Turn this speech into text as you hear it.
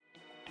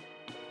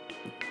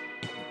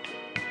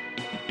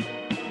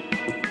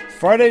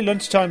Friday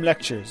lunchtime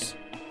lectures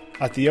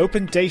at the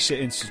Open Data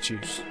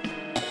Institute.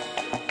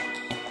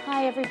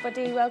 Hi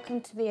everybody, welcome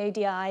to the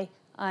ODI.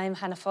 I'm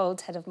Hannah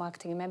Folds, Head of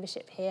Marketing and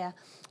Membership here,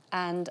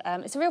 and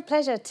it's a real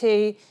pleasure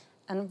and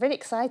I'm really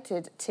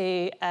excited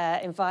to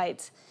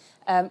invite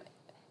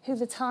who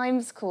the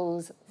Times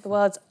calls the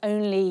world's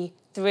only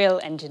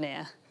thrill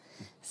engineer.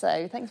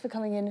 So thanks for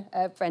coming in,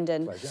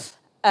 Brendan. Pleasure.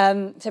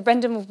 So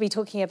Brendan will be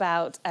talking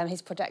about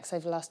his projects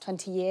over the last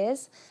 20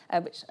 years,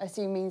 which I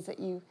assume means that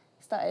you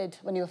started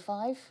when you were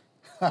 5,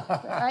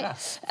 right?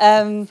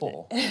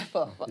 4.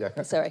 4,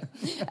 Yeah. Sorry.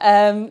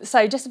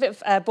 So just a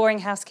bit of boring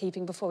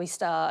housekeeping before we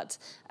start.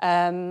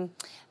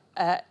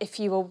 If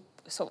you were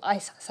sort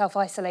of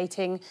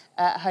self-isolating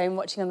at home,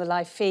 watching on the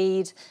live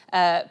feed,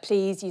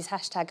 please use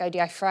hashtag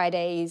ODI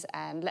Fridays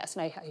and let us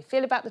know how you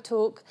feel about the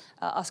talk,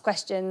 ask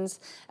questions,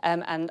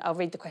 and I'll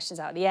read the questions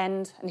out at the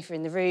end. And if you're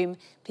in the room,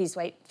 please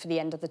wait for the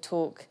end of the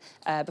talk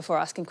before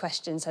asking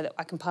questions so that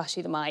I can pass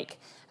you the mic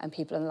and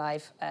people on the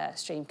live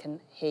stream can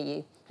hear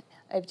you.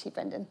 Over to you,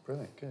 Brendan.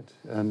 Brilliant, good.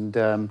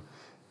 And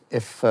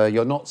if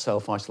you're not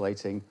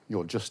self-isolating,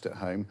 you're just at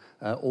home,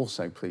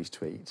 also please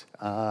tweet.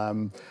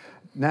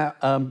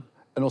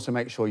 And also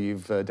make sure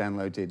you've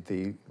downloaded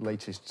the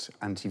latest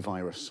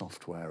antivirus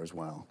software as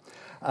well.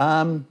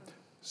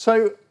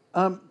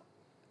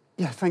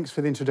 Thanks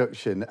for the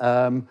introduction.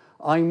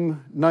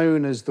 I'm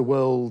known as the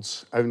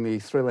world's only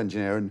thrill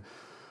engineer, and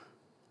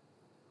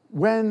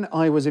when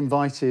I was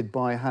invited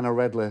by Hannah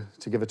Redler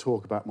to give a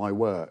talk about my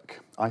work,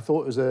 I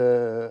thought it was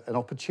an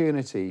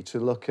opportunity to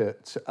look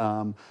at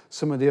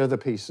some of the other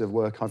pieces of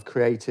work I've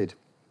created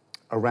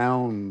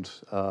around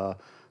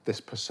this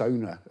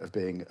persona of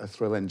being a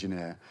thrill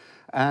engineer.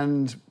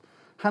 And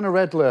Hannah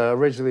Redler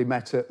originally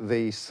met at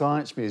the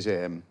Science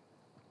Museum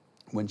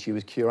when she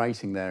was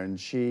curating there, and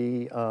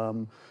she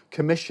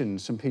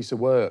commissioned some piece of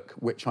work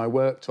which I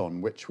worked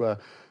on, which were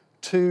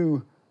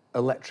 2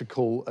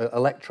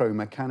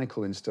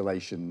 electromechanical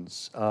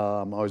installations.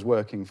 I was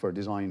working for a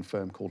design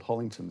firm called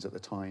Hollington's at the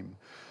time.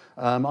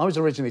 I was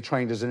originally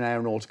trained as an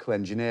aeronautical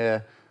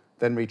engineer,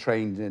 then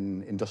retrained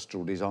in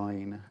industrial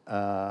design,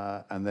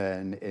 and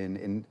then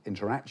in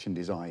interaction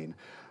design.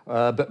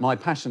 But my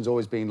passion's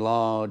always been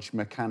large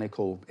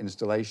mechanical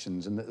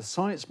installations. And at the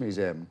Science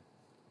Museum,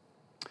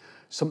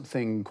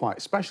 something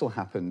quite special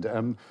happened.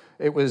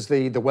 It was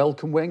the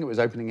Welcome Wing. It was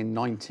opening in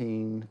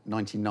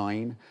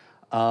 1999.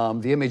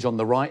 The image on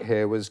the right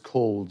here was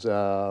called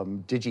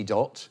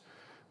DigiDot,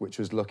 which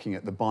was looking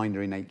at the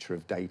binary nature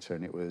of data,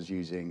 and it was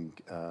using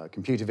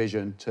computer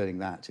vision, turning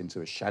that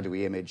into a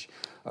shadowy image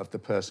of the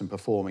person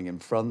performing in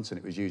front, and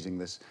it was using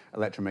this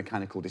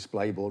electromechanical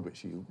display board,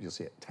 which you'll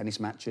see at tennis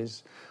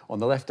matches. On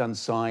the left-hand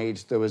side,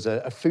 there was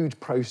a food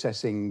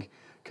processing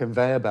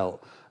conveyor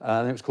belt,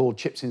 and it was called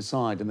Chips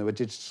Inside, and there were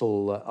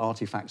digital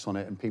artifacts on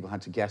it, and people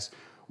had to guess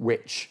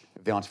which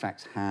of the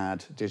artifacts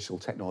had digital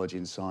technology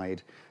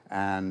inside,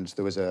 and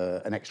there was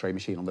an X-ray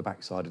machine on the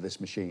backside of this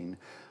machine.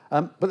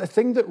 But the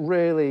thing that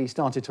really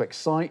started to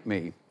excite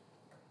me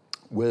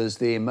was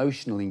the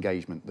emotional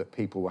engagement that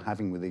people were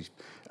having with these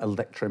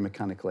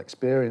electromechanical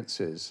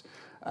experiences.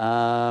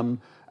 And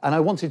I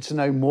wanted to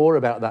know more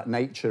about that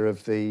nature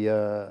of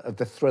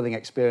the thrilling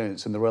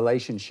experience and the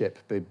relationship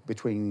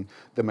between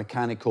the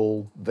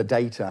mechanical, the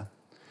data,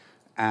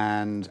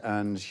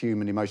 and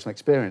human emotional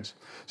experience.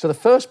 So the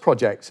first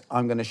project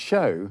I'm going to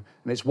show,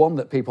 and it's one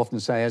that people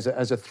often say as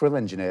a thrill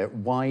engineer,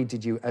 why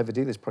did you ever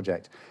do this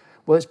project?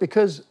 Well, it's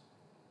because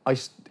I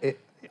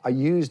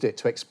used it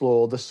to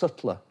explore the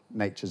subtler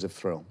natures of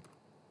thrill.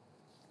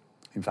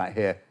 In fact,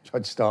 here,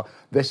 I'd start,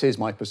 this is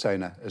my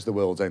persona as the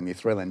world's only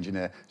thrill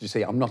engineer. As you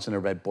see, I'm not in a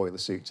red boiler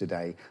suit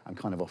today. I'm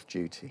kind of off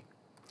duty.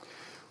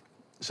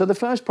 So the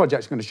first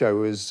project I'm going to show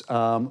was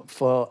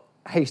for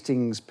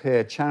Hastings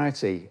Pier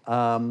Charity.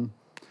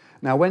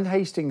 Now, when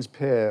Hastings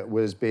Pier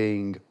was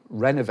being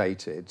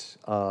renovated,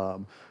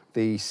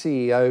 the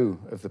CEO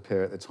of the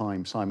pier at the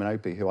time, Simon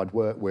Opie, who I'd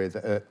worked with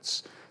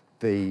at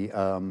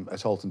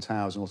Alton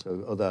Towers and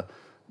also other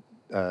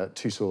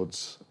Two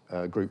Swords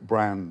Group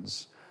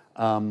brands,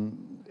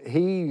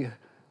 he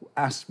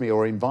asked me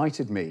or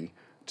invited me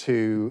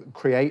to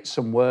create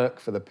some work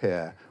for the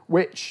pier,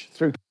 which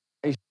through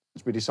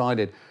we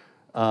decided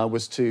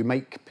was to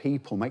make the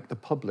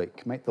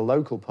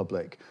local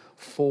public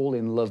fall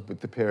in love with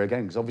the pier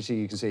again. Because obviously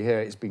you can see here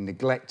it's been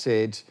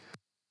neglected,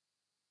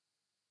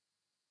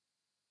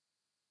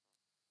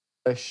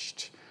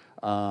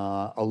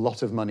 a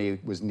lot of money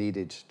was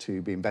needed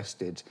to be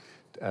invested,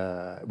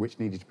 which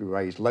needed to be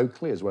raised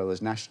locally as well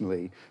as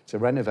nationally to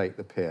renovate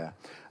the pier.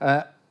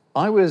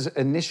 I was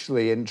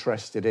initially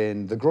interested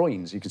in the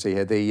groins. You can see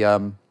here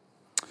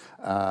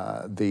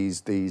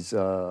these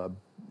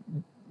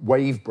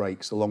wave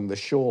breaks along the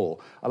shore,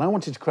 and I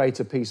wanted to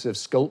create a piece of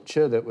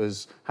sculpture that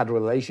had a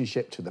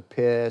relationship to the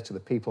pier, to the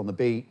people on the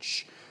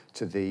beach,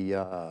 to the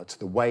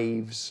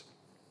waves.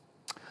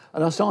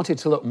 And I started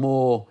to look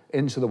more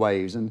into the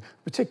waves, and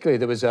particularly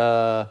there was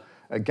a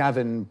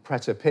Gavin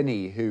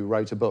Preta-Pinney who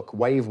wrote a book,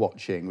 Wave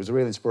Watching, was a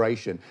real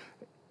inspiration.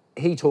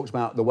 he talks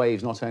about the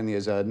waves not only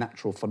as a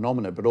natural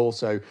phenomena, but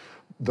also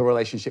the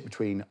relationship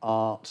between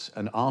art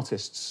and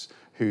artists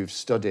who've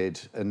studied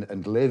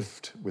and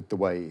lived with the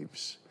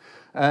waves.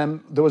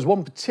 There was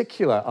one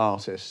particular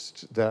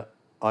artist that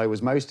I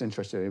was most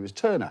interested in. It was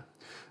Turner.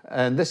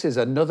 And this is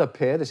another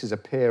pier. This is a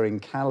pier in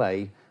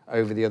Calais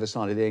over the other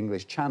side of the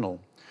English Channel.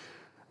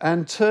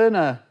 And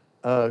Turner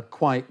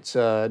quite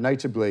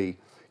notably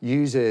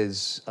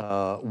uses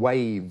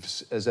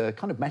waves as a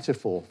kind of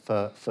metaphor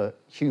for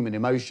human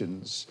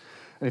emotions.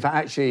 And in fact,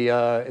 actually,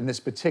 in this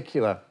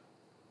particular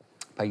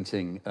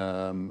painting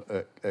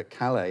at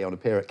Calais, on a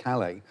pier at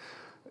Calais,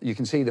 you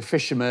can see the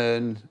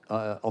fishermen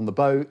on the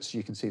boats,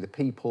 you can see the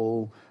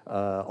people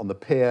on the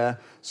pier.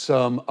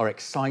 Some are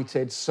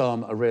excited,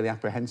 some are really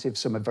apprehensive,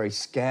 some are very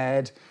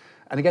scared.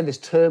 And again, this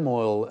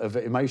turmoil of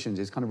emotions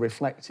is kind of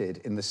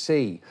reflected in the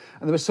sea.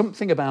 And there was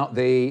something about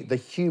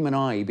the human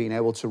eye being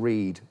able to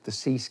read the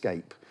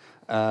seascape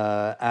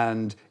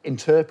and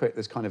interpret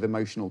this kind of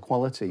emotional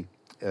quality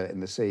in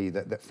the sea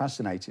that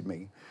fascinated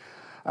me.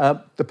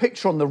 The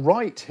picture on the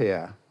right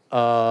here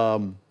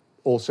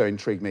also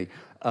intrigued me.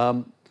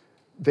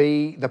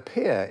 The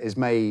pier is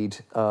made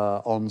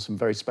on some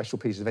very special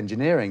pieces of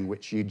engineering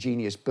which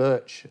Eugenius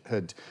Birch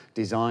had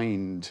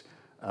designed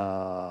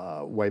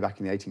way back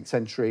in the 18th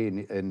century,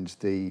 and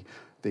the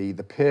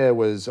pier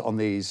was on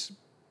these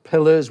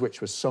pillars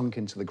which were sunk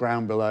into the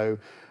ground below,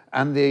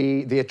 and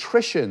the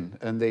attrition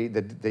and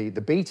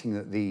the beating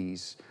that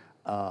these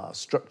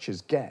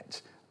structures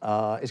get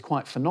is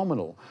quite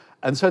phenomenal.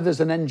 And so there's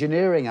an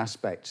engineering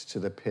aspect to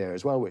the pier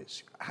as well,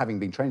 which, having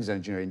been trained as an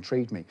engineer,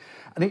 intrigued me.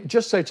 And it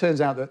just so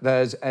turns out that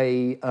there's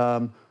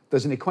an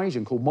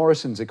equation called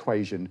Morrison's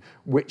equation,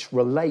 which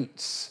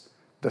relates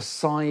the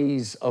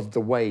size of the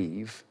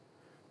wave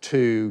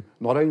to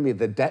not only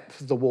the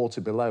depth of the water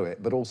below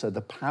it, but also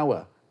the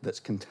power that's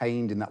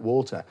contained in that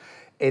water.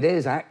 It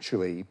is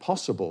actually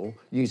possible,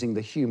 using the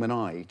human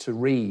eye, to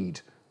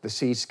read the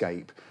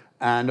seascape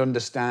and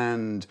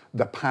understand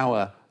the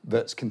power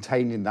that's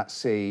contained in that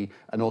sea,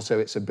 and also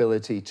its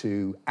ability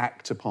to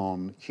act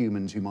upon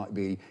humans who might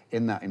be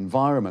in that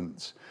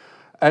environment.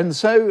 And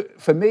so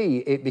for me,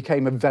 it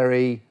became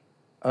a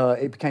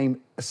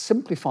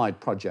simplified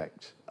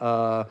project,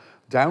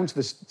 down to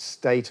the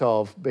state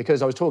of,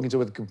 because I was talking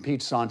to a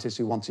computer scientist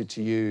who wanted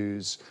to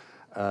use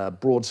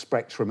broad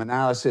spectrum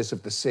analysis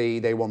of the sea.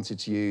 They wanted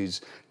to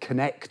use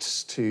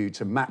connects to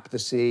map the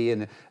sea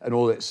and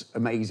all its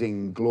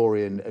amazing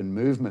glory and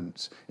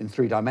movement in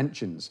 3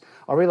 dimensions.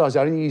 I realized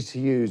I only needed to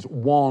use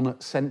one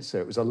sensor.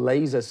 It was a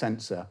laser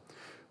sensor,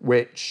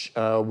 which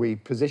we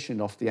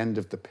positioned off the end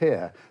of the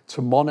pier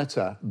to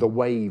monitor the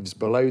waves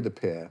below the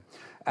pier.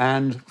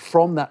 And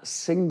from that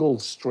single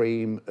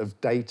stream of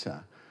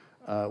data,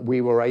 we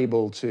were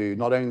able to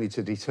not only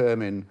to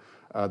determine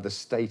the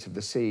state of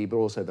the sea, but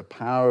also the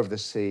power of the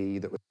sea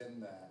that was in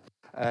there.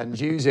 And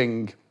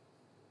using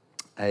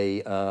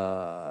a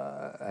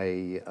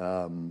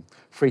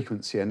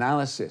frequency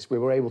analysis, we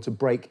were able to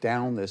break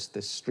down this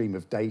stream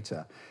of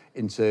data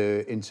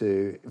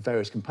into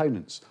various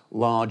components: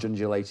 large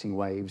undulating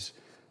waves,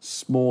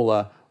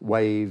 smaller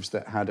waves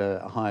that had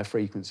a higher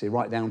frequency,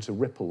 right down to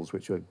ripples,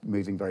 which were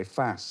moving very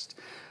fast.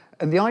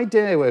 And the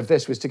idea of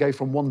this was to go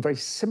from one very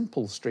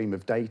simple stream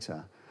of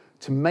data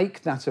to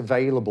make that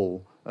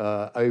available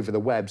over the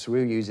web. So we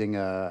were using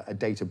a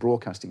data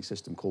broadcasting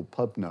system called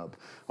PubNub.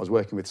 I was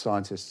working with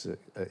scientists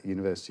at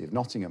University of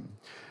Nottingham.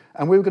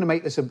 And we were going to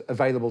make this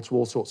available to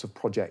all sorts of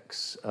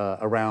projects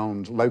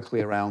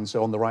locally around.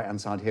 So on the right-hand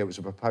side here was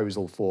a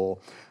proposal for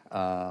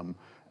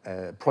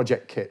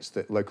project kits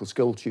that local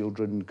school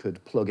children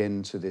could plug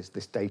into this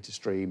data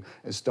stream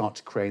and start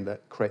to create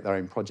their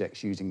own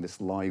projects using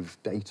this live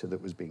data that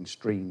was being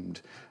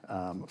streamed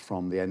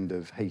from the end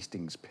of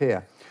Hastings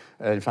Pier.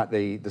 In fact,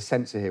 the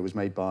sensor here was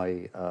made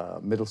by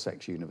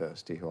Middlesex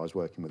University, who I was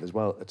working with as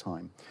well at the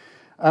time.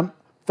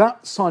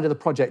 That side of the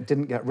project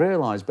didn't get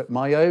realised, but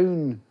my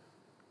own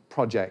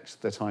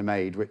project that I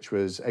made, which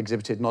was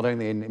exhibited not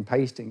only in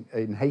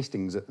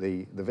Hastings at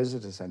the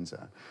visitor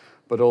centre,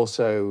 but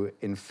also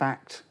in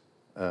fact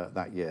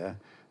that year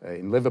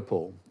in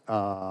Liverpool,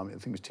 I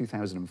think it was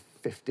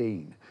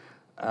 2015,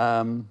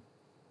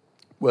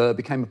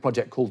 became a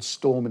project called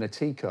Storm in a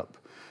Teacup,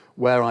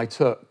 where I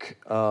took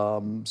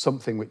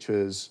something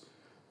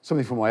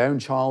from my own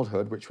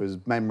childhood, which was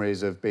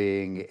memories of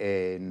being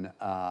in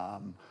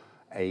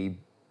a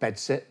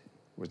bedsit,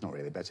 was not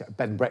really a bedsit, a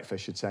bed and breakfast, I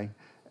should say,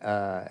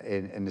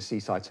 in the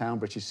seaside town,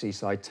 British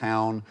seaside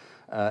town,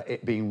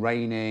 it being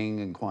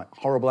raining and quite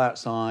horrible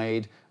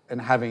outside, and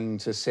having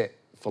to sit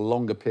for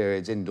longer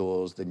periods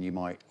indoors than you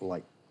might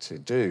like to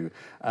do.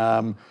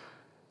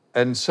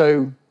 And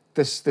so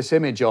this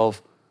image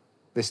of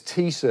this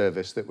tea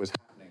service that was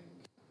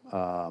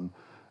happening,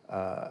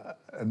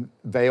 and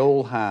they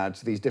all had,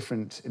 these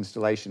different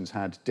installations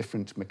had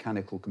different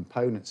mechanical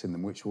components in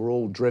them, which were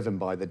all driven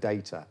by the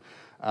data.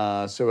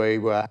 So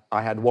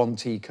I had one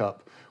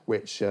teacup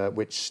which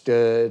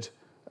stirred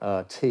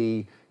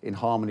tea in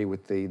harmony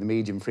with the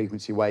medium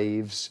frequency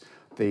waves.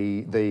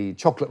 The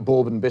chocolate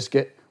bourbon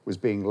biscuit was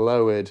being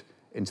lowered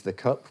into the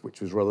cup, which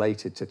was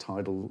related to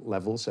tidal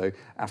level. So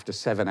after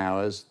 7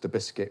 hours, the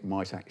biscuit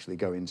might actually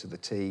go into the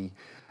tea.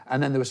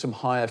 And then there was some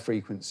higher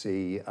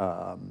frequency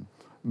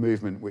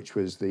movement, which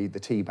was the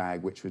tea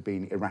bag, which was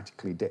being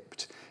erratically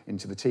dipped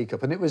into the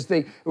teacup. And it was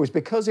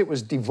because it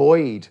was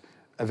devoid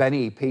of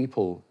any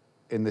people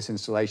in this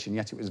installation,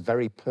 yet it was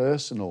very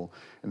personal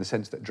in the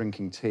sense that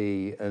drinking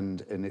tea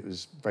and it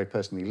was very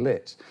personally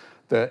lit,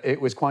 that it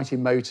was quite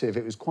emotive,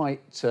 it was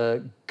quite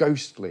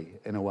ghostly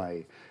in a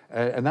way.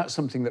 And that's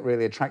something that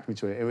really attracted me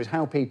to it. It was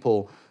how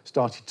people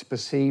started to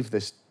perceive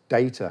this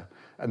data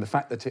and the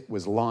fact that it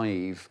was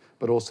live,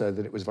 but also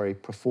that it was very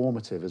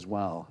performative as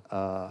well.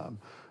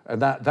 And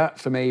that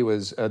for me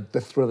was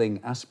the thrilling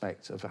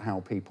aspect of how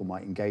people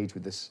might engage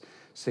with this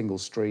single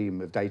stream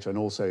of data, and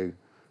also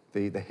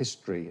the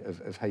history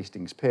of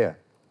Hastings Pier.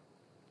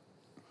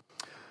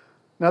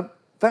 Now,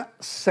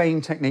 that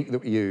same technique that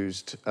we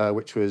used,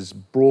 which was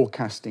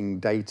broadcasting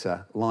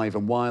data live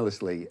and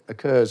wirelessly,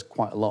 occurs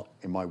quite a lot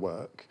in my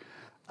work.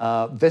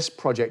 This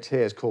project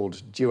here is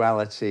called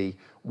Duality,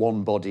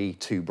 One Body,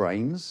 Two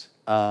Brains.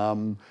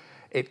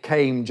 It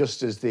came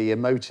just as the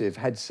Emotive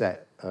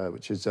headset,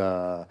 which is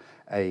a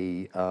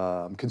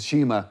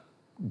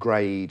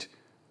consumer-grade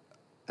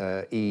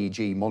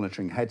EEG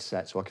monitoring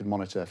headset, so I could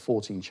monitor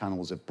 14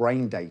 channels of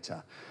brain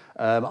data.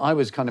 I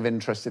was kind of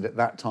interested at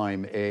that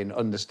time in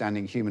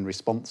understanding human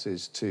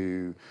responses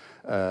to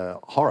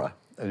horror.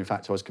 And in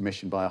fact, I was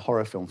commissioned by a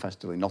horror film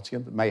festival in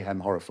Nottingham, the Mayhem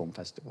Horror Film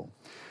Festival,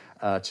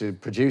 to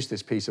produce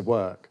this piece of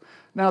work.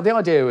 Now, the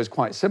idea was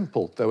quite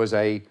simple. There was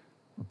a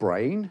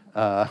brain,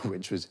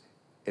 which was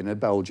in a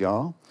bell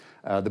jar.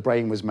 The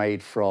brain was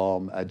made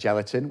from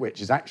gelatin, which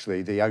is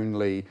actually the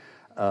only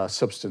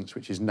substance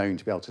which is known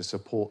to be able to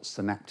support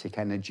synaptic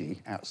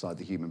energy outside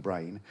the human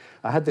brain.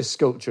 I had this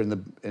sculpture in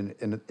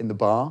the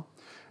bar,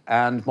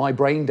 and my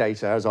brain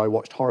data, as I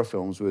watched horror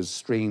films, was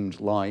streamed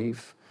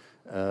live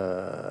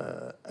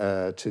to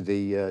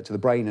the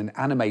brain and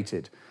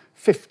animated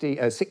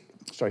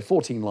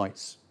 14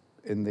 lights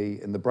in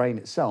the brain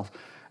itself.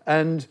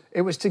 And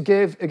it was to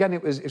give, again,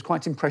 it was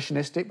quite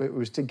impressionistic, but it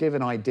was to give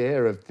an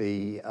idea of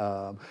the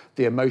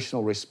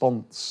emotional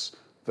response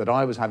that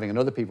I was having and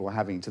other people were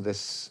having to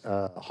this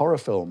horror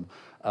film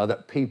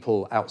that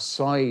people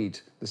outside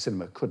the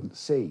cinema couldn't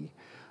see.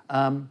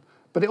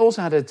 But it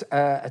also had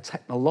a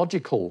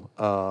technological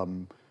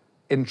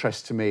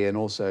interest to me, and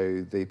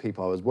also the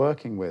people I was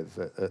working with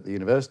at the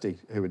university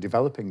who were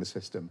developing the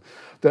system,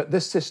 that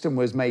this system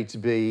was made to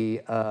be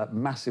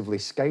massively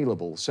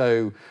scalable.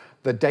 So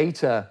the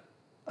data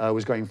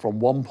was going from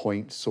one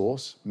point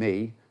source,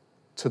 me,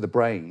 to the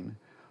brain.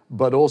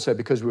 But also,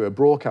 because we were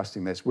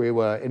broadcasting this, we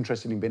were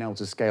interested in being able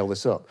to scale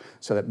this up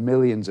so that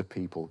millions of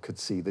people could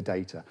see the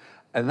data.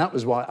 And that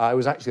was why I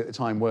was actually at the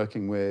time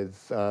working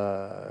with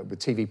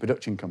TV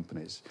production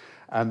companies.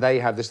 And they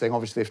have this thing,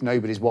 obviously, if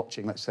nobody's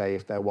watching, let's say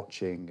if they're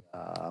watching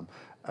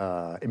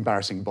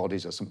Embarrassing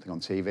Bodies or something on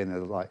TV, and they're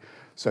like,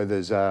 so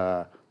there's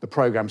the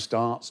program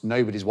starts,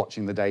 nobody's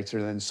watching the data,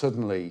 and then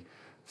suddenly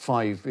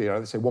let's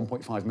say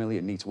 1.5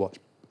 million need to watch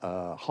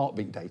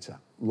heartbeat data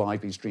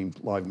live, being streamed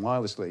live and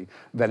wirelessly.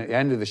 Then at the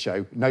end of the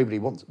show, nobody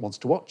wants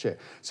to watch it.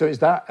 So it's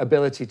that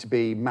ability to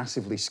be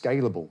massively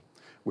scalable,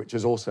 which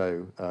is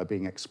also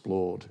being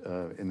explored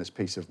in this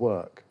piece of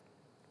work.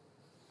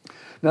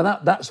 Now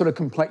that sort of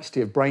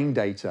complexity of brain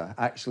data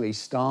actually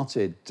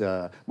started,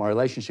 my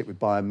relationship with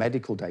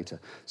biomedical data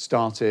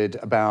started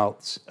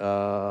about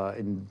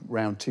in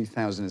around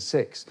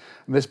 2006.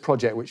 And this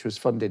project, which was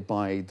funded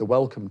by the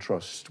Wellcome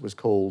Trust, was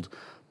called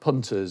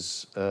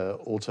Punter's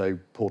Auto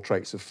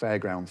Portraits of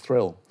Fairground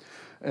Thrill.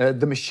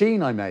 The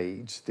machine I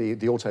made,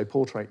 the auto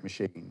portrait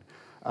machine,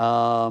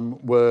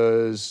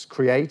 was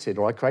created,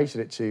 or I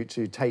created it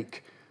to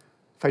take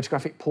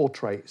photographic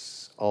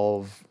portraits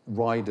of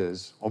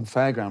riders on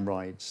fairground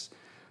rides.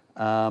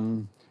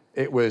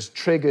 It was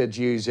triggered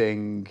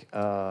using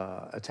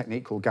a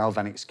technique called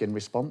galvanic skin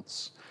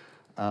response,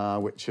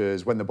 which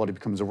is when the body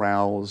becomes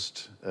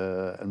aroused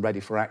and ready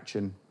for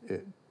action,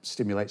 it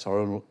stimulates our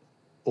own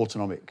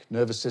autonomic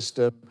nervous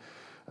system.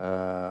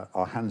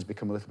 Our hands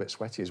become a little bit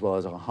sweaty, as well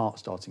as our heart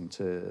starting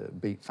to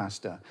beat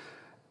faster.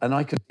 And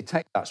I could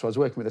detect that. So I was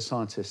working with a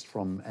scientist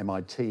from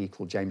MIT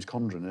called James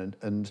Condren,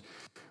 and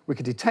we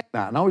could detect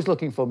that. And I was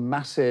looking for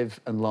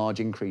massive and large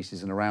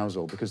increases in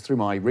arousal, because through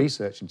my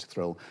research into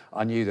thrill,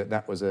 I knew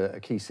that was a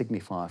key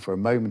signifier for a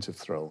moment of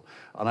thrill.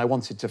 And I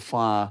wanted to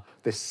fire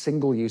this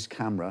single-use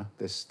camera,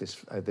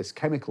 this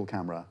chemical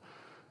camera,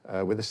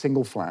 with a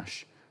single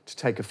flash, to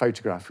take a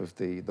photograph of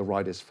the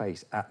rider's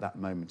face at that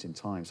moment in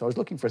time. So I was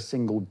looking for a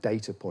single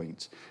data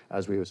point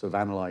as we were sort of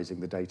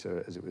analysing the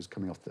data as it was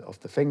coming off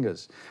the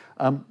fingers.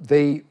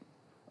 It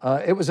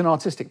was an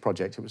artistic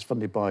project. It was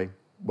funded by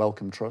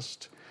Wellcome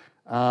Trust.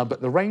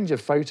 But the range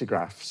of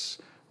photographs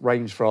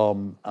range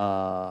from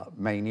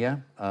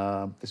mania.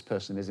 This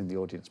person is in the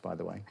audience, by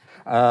the way.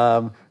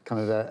 Kind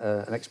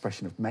of an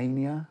expression of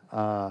mania,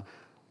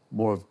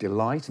 more of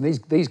delight. And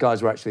these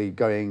guys were actually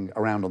going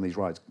around on these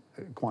rides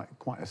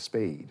quite a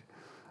speed.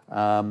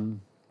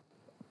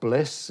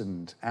 Bliss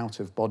and out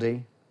of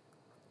body.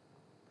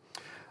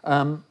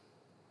 And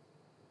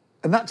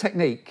that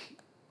technique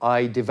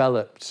I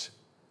developed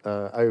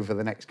over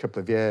the next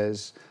couple of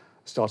years.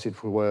 Started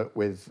to work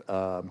with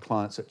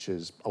clients such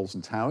as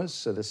Alton Towers.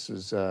 So this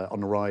was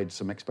on a ride,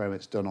 some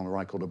experiments done on a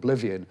ride called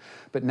Oblivion.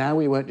 But now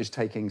we weren't just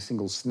taking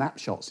single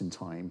snapshots in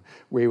time.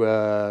 We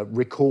were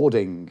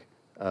recording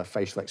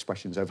facial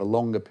expressions over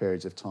longer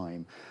periods of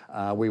time.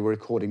 We were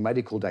recording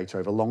medical data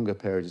over longer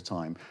periods of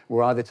time.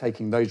 We're either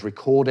taking those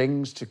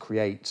recordings to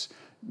create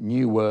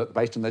new work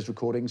based on those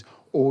recordings,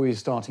 or we're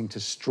starting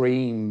to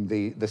stream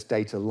this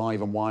data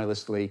live and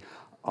wirelessly,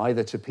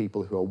 either to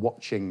people who are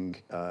watching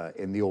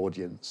in the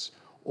audience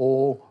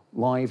or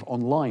live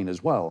online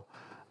as well.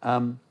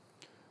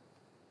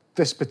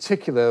 This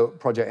particular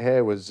project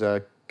here was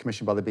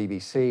commissioned by the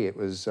BBC. It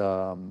was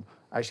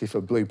actually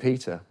for Blue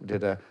Peter. We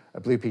did a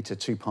Blue Peter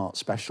two-part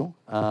special.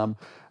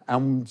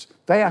 And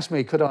they asked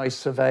me, could I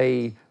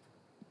survey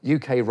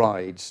UK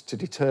rides to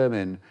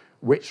determine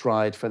which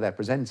ride for their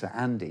presenter,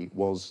 Andy,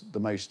 was the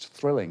most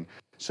thrilling.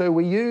 So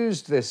we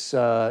used this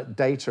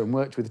data and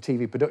worked with a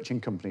TV production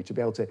company to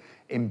be able to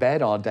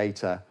embed our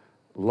data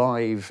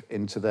live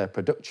into their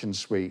production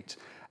suite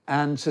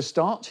and to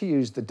start to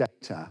use the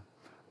data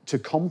to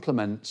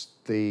complement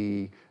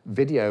the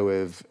video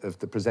of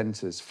the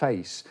presenter's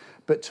face,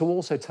 but to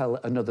also tell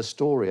another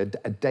story, a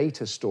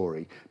data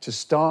story, to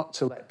start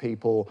to let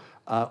people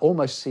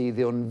almost see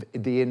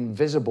the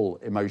invisible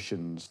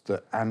emotions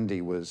that Andy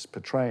was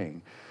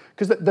portraying.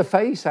 Because the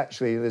face,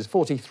 actually, there's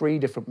 43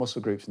 different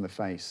muscle groups in the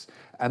face,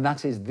 and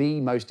that is the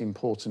most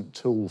important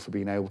tool for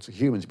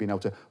humans being able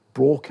to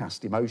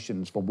broadcast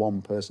emotions from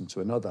one person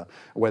to another,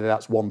 whether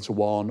that's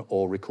one-to-one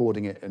or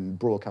recording it and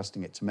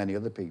broadcasting it to many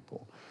other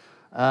people.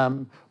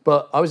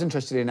 But I was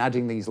interested in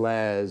adding these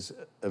layers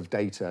of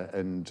data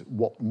and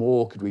what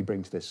more could we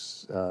bring to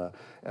this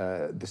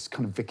this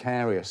kind of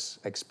vicarious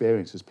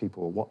experience as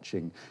people were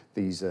watching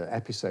these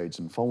episodes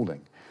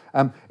unfolding.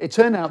 It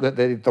turned out that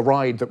the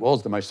ride that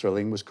was the most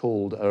thrilling was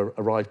called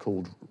a ride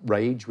called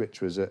Rage,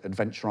 which was at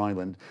Adventure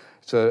Island.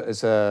 So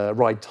it's a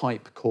ride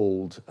type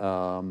called,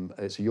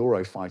 it's a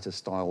Eurofighter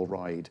style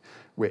ride,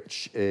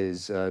 which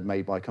is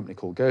made by a company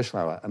called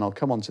Gerstlauer. And I'll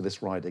come on to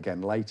this ride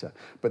again later.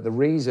 But the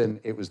reason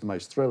it was the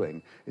most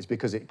thrilling is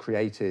because it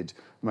created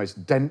the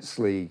most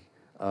densely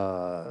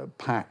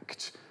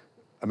packed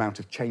amount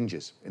of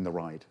changes in the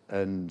ride.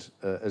 And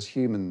as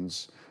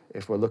humans,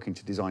 if we're looking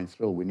to design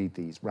thrill, we need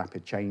these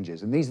rapid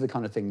changes. And these are the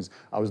kind of things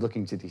I was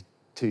looking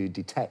to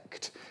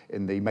detect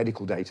in the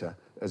medical data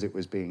as it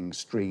was being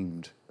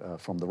streamed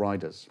from the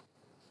riders.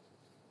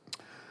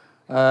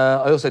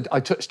 I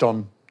touched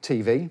on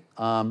TV.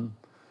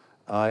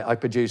 I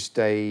produced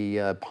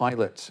a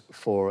pilot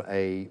for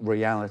a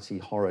reality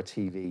horror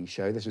TV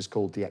show. This was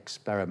called The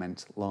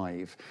Experiment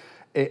Live.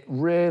 It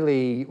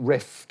really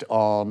riffed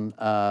on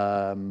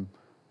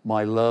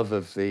my love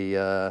of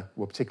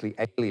particularly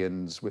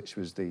Aliens, which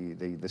was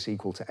the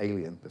sequel to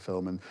Alien, the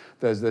film. And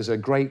there's a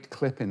great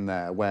clip in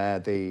there where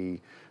the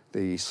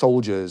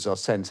soldiers are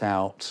sent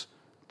out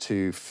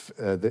to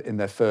in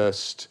their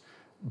first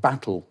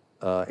battle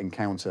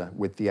encounter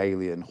with the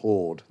alien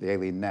horde, the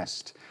alien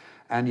nest.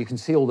 And you can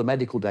see all the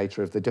medical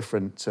data of the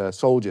different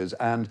soldiers.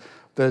 And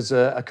there's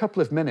a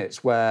couple of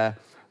minutes where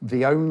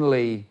the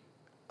only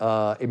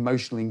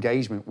emotional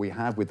engagement we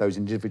have with those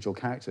individual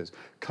characters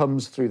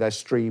comes through their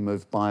stream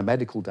of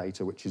biomedical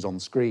data, which is on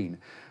screen.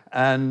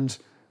 And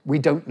we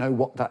don't know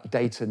what that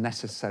data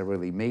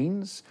necessarily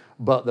means,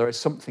 but there is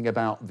something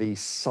about the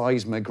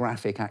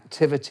seismographic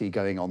activity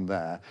going on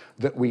there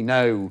that we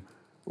know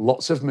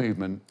lots of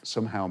movement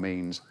somehow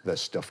means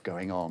there's stuff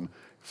going on.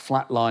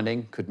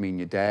 Flatlining could mean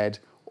you're dead,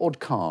 or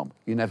calm,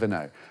 you never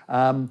know.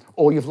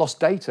 Or you've lost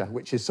data,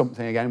 which is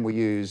something, again, we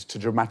use to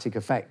dramatic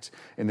effect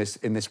in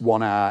this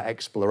 1 hour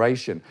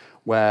exploration,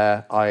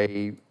 where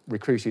I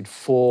recruited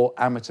 4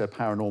 amateur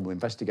paranormal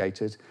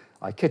investigators.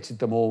 I kitted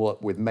them all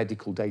up with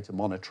medical data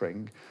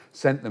monitoring,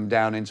 sent them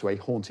down into a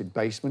haunted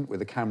basement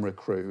with a camera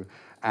crew,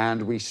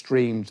 and we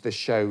streamed this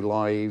show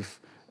live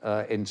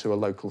into a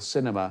local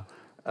cinema.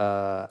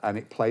 And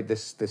it played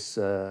this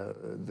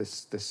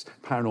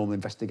paranormal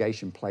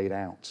investigation played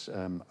out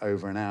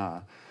over an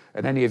hour.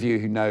 And any of you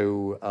who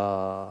know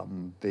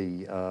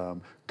the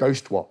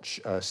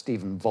Ghostwatch,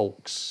 Stephen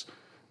Volk's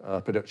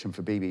production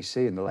for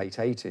BBC in the late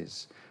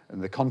 80s,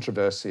 and the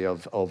controversy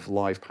of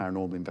live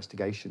paranormal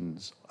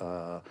investigations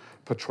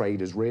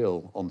portrayed as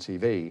real on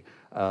TV.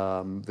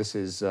 This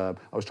is I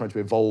was trying to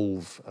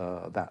evolve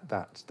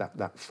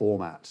that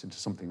format into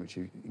something which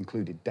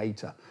included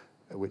data,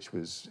 which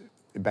was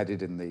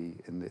embedded in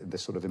the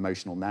sort of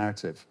emotional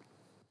narrative.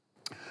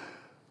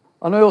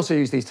 And I also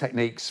use these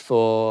techniques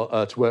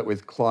to work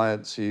with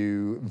clients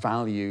who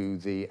value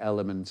the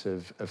element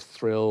of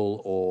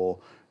thrill or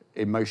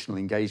emotional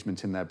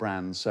engagement in their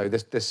brands. So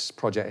this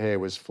project here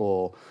was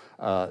for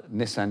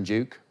Nissan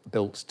Juke,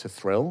 built to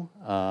thrill.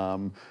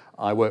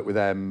 I worked with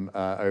them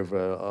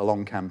over a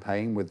long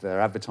campaign with their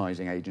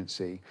advertising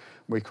agency.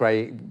 We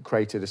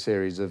created a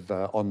series of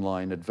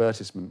online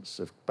advertisements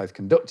of both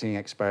conducting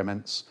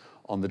experiments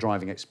on the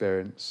driving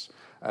experience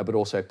but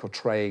also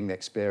portraying the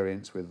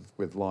experience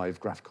with live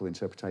graphical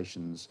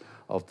interpretations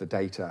of the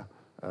data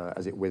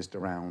as it whizzed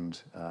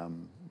around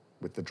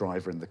with the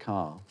driver in the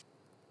car.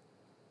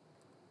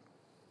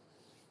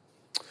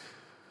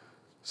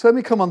 So let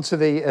me come on to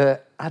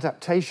the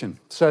adaptation.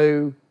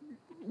 So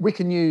we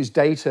can use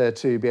data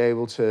to be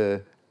able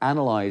to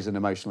analyze an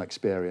emotional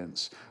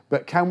experience,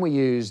 but can we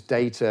use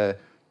data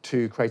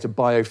to create a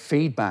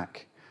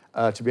biofeedback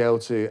to be able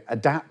to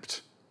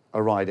adapt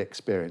a ride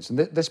experience? And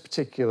this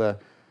particular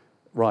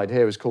ride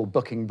here is called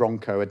Bucking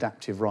Bronco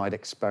Adaptive Ride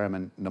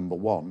Experiment number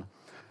 1.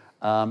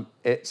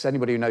 It's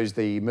anybody who knows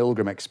the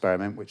Milgram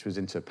experiment, which was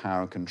into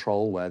power and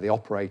control, where the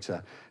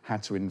operator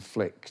had to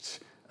inflict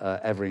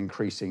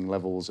ever-increasing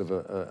levels of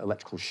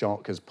electrical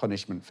shock as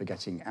punishment for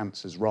getting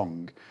answers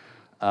wrong.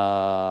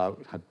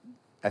 Had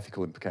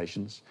ethical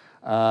implications.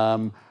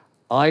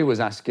 I was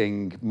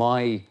asking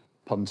my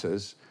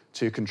punters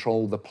to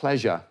control the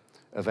pleasure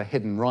of a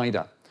hidden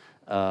rider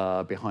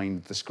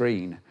behind the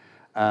screen.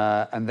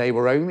 And they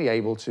were only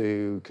able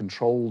to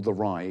control the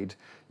ride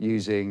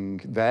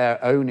using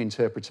their own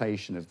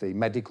interpretation of the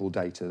medical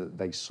data that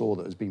they saw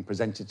that was being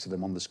presented to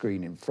them on the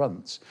screen in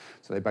front.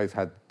 So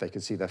they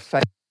could see their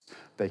face,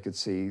 they could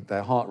see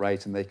their heart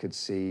rate, and they could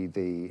see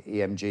the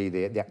EMG,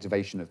 the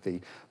activation of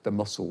the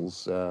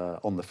muscles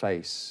on the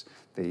face,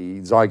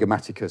 the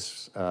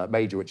zygomaticus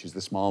major, which is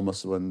the smile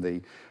muscle, and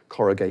the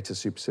corrugator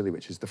superciliary,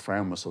 which is the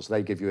frown muscle. So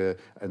they give you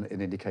an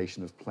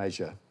indication of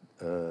pleasure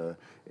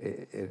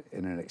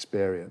in an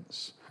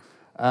experience.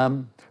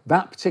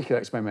 That particular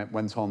experiment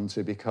went on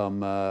to become,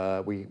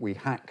 we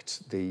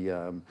hacked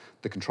the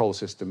control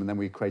system, and then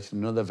we created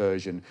another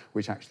version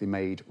which actually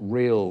made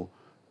real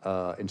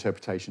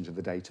interpretations of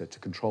the data to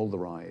control the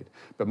ride.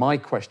 But my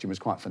question was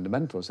quite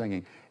fundamental,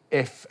 saying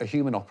if a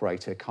human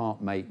operator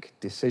can't make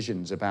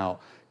decisions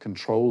about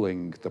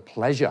controlling the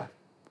pleasure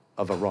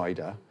of a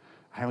rider,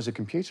 how is a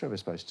computer ever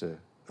supposed to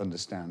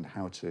understand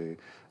how to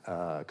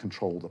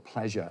control the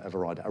pleasure of a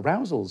rider?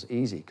 Arousal's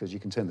easy because you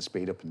can turn the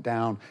speed up and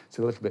down. It's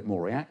a little bit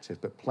more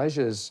reactive, but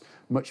pleasure's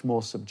much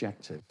more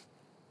subjective.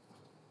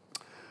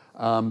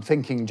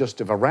 Thinking just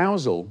of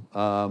arousal,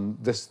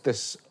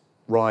 this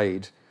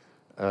ride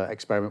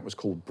experiment was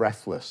called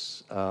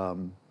Breathless.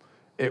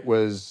 It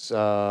was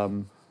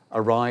a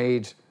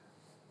ride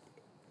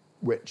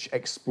which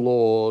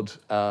explored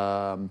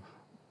the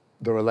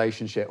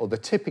relationship or the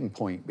tipping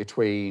point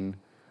between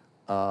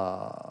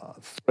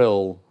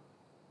thrill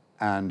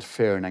and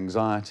fear and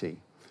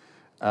anxiety.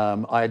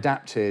 I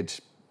adapted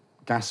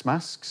gas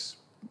masks,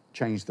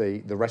 changed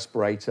the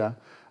respirator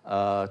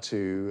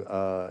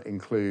to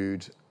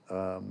include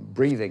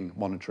breathing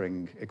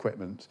monitoring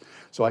equipment,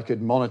 so I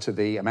could monitor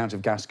the amount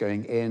of gas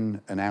going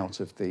in and out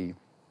of the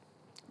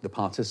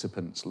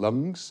participants'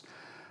 lungs.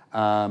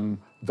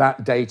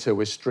 That data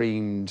was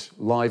streamed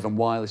live and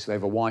wirelessly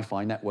over a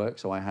Wi-Fi network,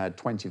 so I had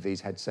 20 of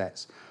these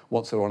headsets.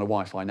 Once they were on a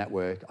Wi-Fi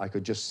network, I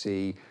could just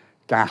see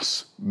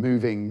gas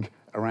moving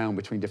around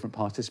between different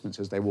participants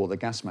as they wore the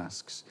gas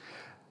masks.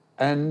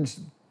 And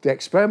the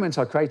experiment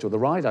I created, or the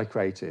ride I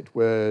created,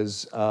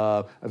 was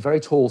a very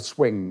tall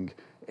swing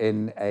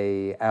in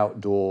a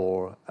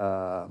outdoor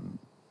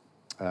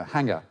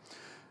hangar.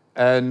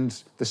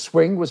 And the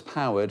swing was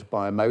powered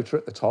by a motor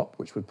at the top,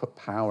 which would put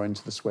power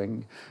into the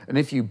swing. And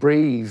if you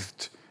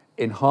breathed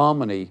in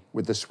harmony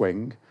with the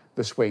swing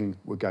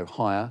would go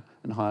higher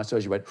and higher. So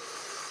as you went,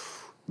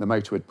 the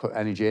motor would put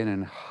energy in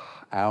and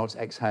out,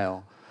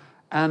 exhale.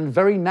 And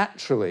very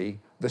naturally,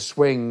 the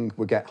swing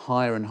would get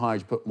higher and higher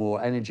to put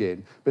more energy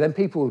in. But then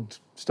people would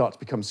start to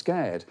become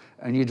scared,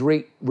 and you'd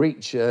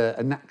reach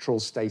a natural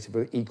state of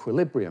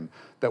equilibrium,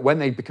 that when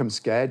they become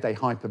scared, they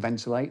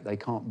hyperventilate, they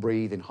can't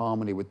breathe in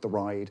harmony with the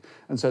ride,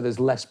 and so there's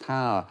less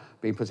power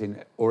being put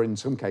in, or in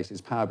some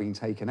cases, power being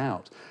taken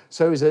out.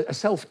 So it was a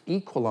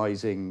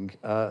self-equalizing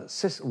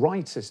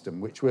ride system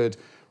which would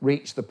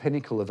reach the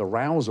pinnacle of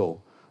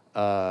arousal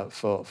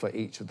for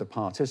each of the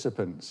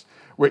participants,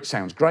 which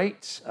sounds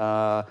great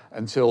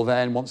until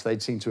then. Once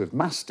they'd seemed to have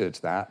mastered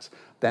that,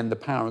 then the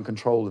power and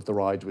control of the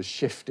ride was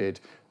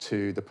shifted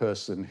to the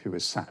person who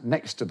was sat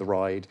next to the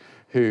ride,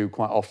 who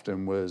quite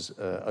often was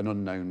an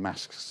unknown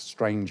masked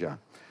stranger.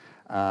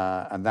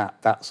 And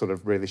that sort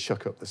of really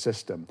shook up the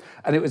system.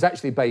 And it was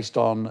actually based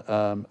on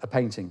a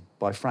painting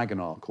by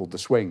Fragonard called The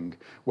Swing,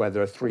 where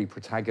there are 3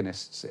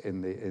 protagonists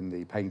in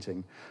the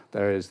painting.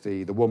 There is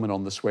the woman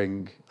on the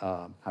swing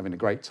having a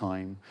great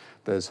time.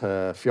 There's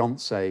her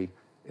fiancé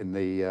in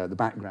the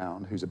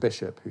background, who's a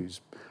bishop, who's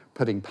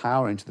putting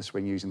power into the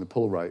swing using the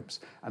pull ropes.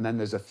 And then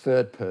there's a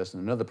third person,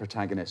 another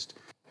protagonist,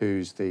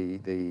 who's the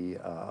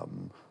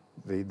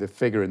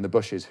figure in the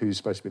bushes, who's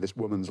supposed to be this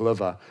woman's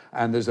lover.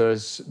 And there's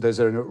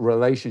a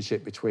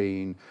relationship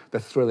between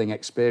the thrilling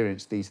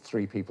experience these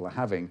 3 people are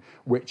having,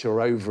 which are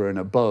over and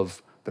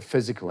above the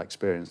physical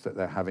experience that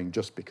they're having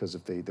just because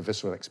of the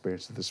visceral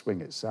experience of the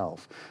swing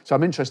itself. So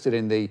I'm interested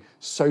in the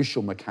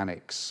social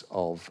mechanics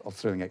of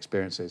thrilling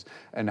experiences,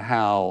 and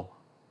how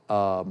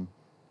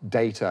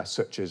data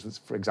such as,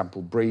 for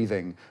example,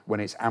 breathing,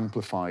 when it's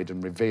amplified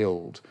and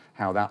revealed,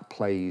 how that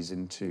plays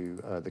into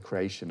the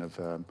creation of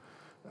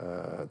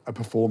a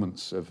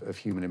performance of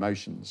human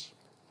emotions.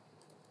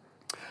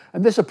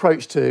 And this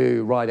approach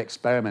to ride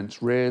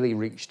experiments really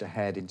reached a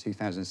head in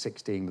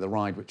 2016 with a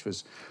ride which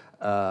was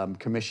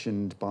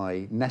commissioned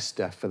by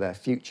Nesta for their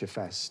Future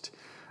Fest.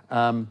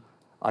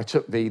 I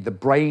took the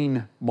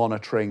brain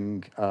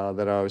monitoring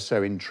that I was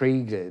so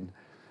intrigued in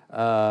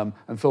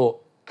and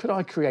thought, could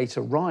I create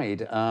a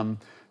ride?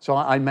 So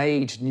I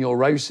made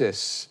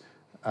Neurosis,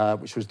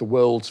 which was the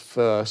world's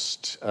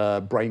first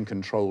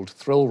brain-controlled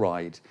thrill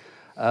ride.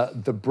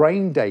 The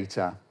brain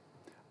data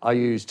I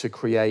used to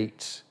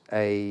create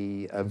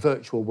a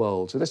virtual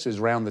world. So this was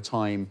around the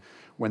time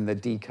when the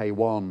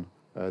DK1,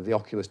 the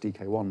Oculus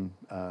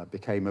DK1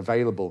 became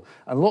available.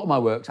 And a lot of my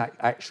work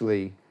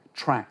actually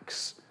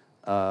tracks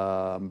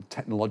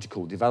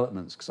technological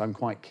developments, because I'm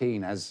quite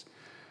keen, as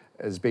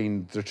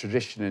being the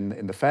tradition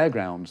in the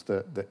fairgrounds,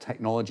 that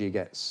technology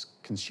gets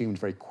consumed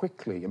very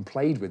quickly and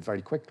played with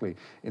very quickly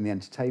in the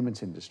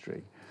entertainment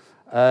industry.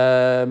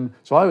 So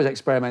I was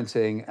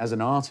experimenting as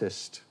an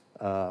artist,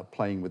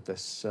 playing with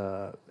this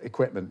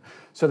equipment.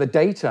 So the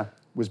data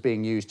was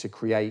being used to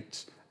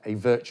create a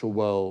virtual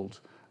world,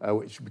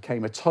 which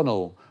became a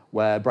tunnel,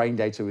 where brain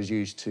data was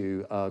used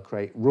to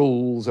create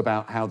rules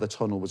about how the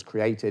tunnel was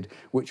created,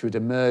 which would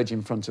emerge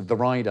in front of the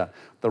rider.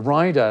 The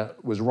rider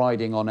was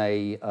riding on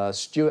a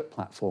Stewart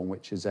platform,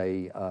 which is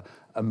a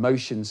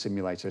motion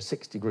simulator, a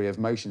 6-degree of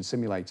motion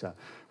simulator,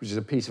 which is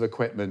a piece of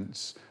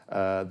equipment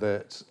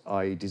that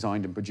I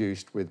designed and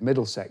produced with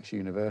Middlesex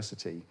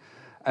University.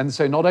 And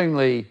so not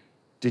only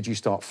did you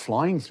start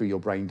flying through your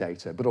brain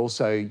data, but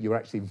also you're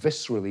actually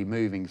viscerally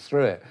moving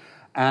through it.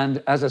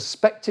 And as a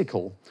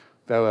spectacle,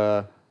 there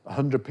were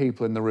 100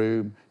 people in the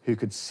room who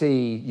could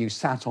see you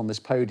sat on this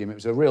podium. It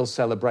was a real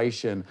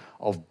celebration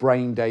of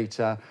brain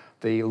data.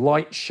 The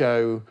light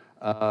show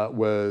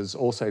was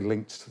also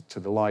linked to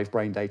the live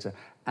brain data,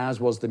 as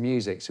was the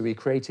music. So we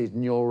created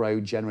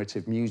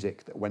neurogenerative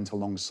music that went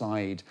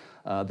alongside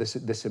this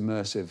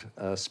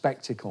immersive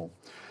spectacle.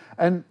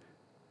 And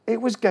it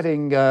was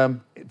getting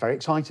very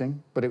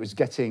exciting, but it was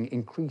getting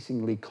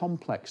increasingly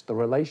complex, the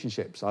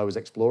relationships I was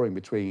exploring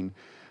between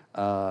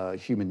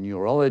human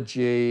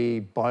neurology,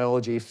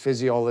 biology,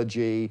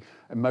 physiology,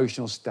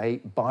 emotional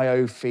state,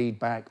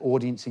 biofeedback,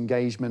 audience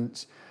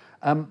engagement.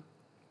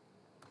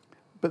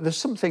 But there's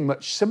something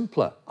much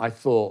simpler, I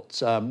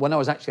thought. When I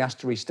was actually asked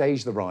to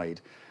restage the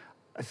ride,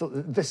 I thought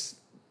that this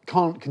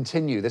can't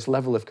continue, this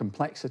level of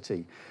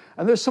complexity.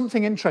 And there's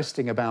something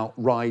interesting about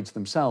rides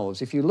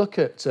themselves. If you look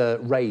at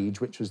Rage,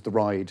 which was the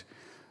ride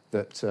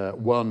that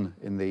won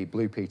in the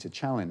Blue Peter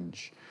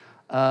Challenge,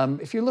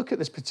 if you look at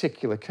this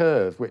particular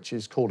curve, which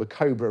is called a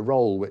Cobra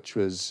roll, which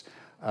was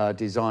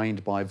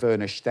designed by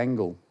Werner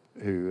Stengel,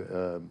 who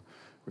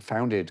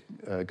founded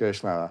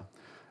Gerstlauer,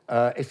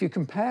 if you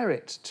compare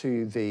it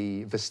to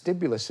the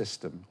vestibular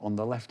system on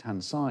the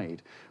left-hand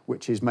side,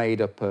 which is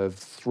made up of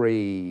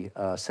 3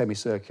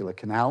 semicircular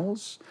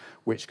canals,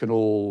 which can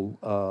all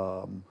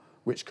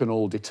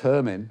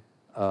determine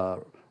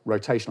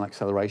rotational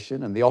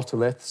acceleration, and the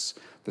otoliths,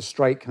 the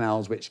straight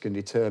canals, which can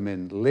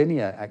determine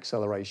linear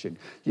acceleration.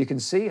 You can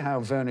see how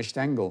Werner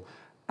Stengel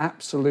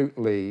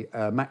absolutely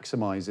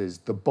maximizes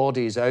the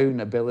body's own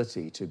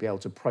ability to be able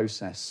to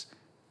process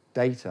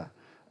data,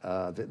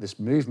 this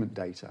movement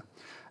data.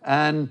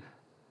 And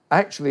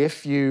actually,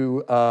 if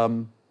you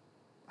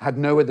had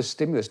no other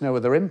stimulus, no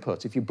other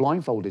input, if you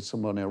blindfolded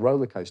someone in a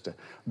roller coaster,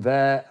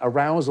 their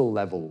arousal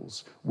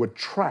levels would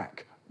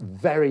track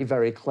very,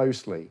 very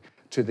closely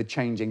to the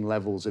changing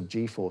levels of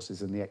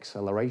G-forces and the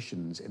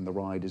accelerations in the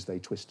ride as they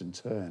twist and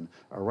turn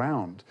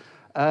around.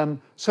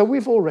 So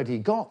we've already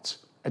got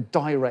a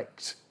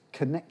direct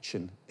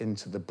connection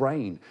into the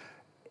brain.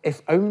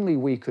 If only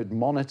we could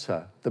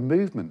monitor the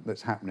movement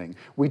that's happening.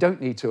 We don't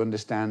need to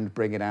understand,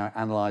 bring it out,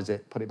 analyze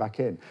it, put it back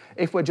in.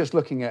 If we're just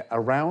looking at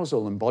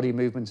arousal and body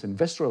movements and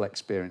visceral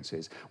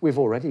experiences, we've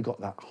already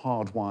got that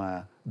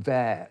hardwire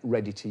there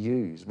ready to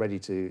use, ready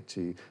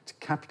to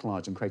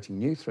capitalize on creating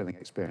new thrilling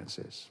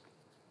experiences.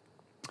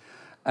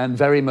 And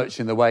very much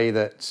in the way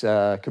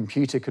that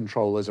computer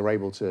controllers are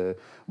able to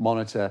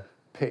monitor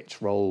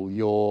pitch, roll,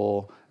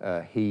 yaw,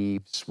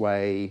 heave,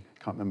 sway,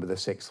 can't remember the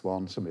 6th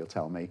one, somebody will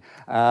tell me.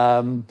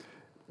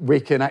 We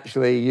can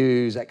actually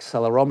use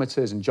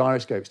accelerometers and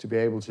gyroscopes to be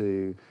able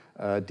to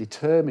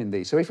determine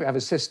these. So if we have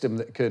a system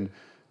that can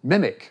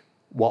mimic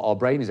what our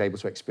brain is able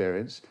to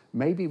experience,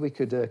 maybe we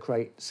could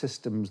create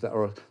systems that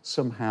are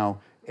somehow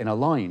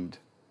aligned.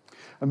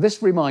 And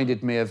this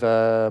reminded me of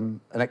an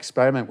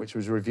experiment which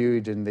was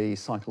reviewed in the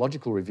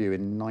Psychological Review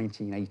in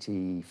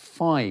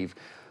 1985.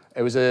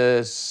 It was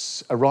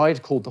a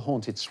ride called the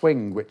Haunted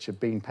Swing, which had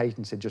been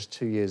patented just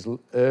 2 years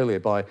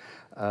earlier by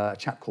a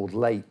chap called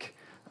Lake.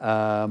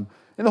 In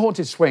the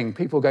Haunted Swing,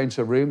 people go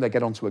into a room, they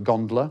get onto a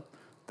gondola,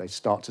 they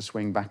start to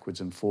swing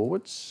backwards and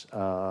forwards.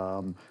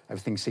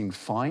 Everything seemed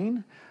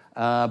fine.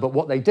 But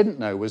what they didn't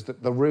know was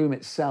that the room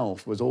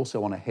itself was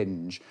also on a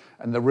hinge.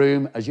 And the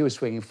room, as you were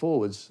swinging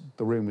forwards,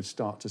 the room would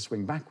start to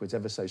swing backwards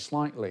ever so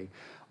slightly.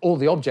 All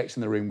the objects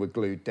in the room were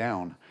glued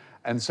down.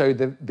 And so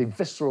the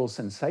visceral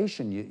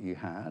sensation you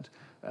had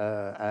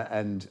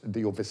and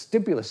your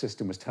vestibular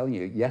system was telling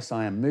you, yes,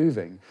 I am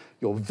moving.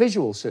 Your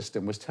visual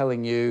system was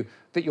telling you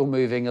that you're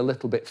moving a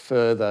little bit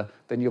further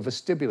than your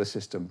vestibular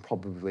system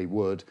probably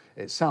would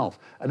itself.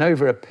 And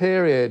over a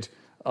period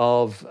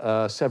of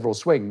several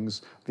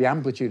swings, the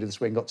amplitude of the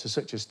swing got to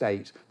such a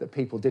state that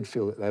people did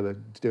feel that they were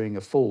doing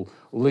a full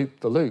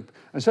loop-the-loop.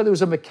 And so there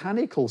was a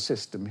mechanical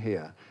system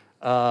here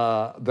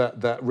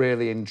that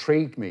really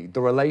intrigued me.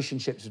 The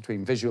relationships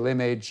between visual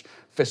image,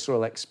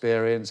 visceral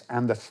experience,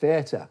 and the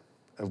theatre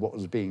of what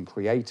was being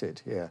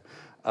created here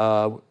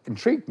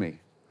intrigued me.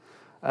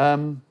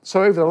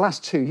 So over the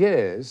last 2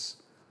 years,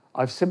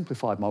 I've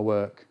simplified my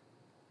work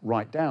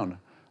right down.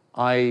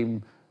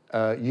 I'm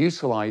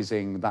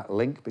utilising that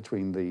link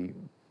between the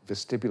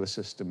vestibular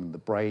system and the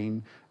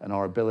brain and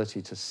our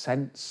ability to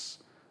sense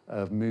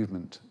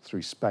movement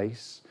through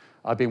space.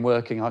 I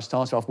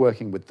started off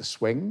working with the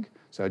swing,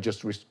 so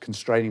just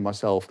constraining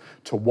myself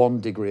to 1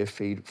 degree of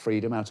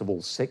freedom out of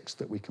all 6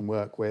 that we can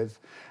work with,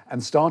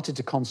 and started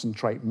to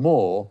concentrate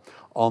more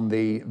on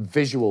the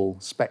visual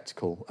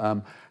spectacle.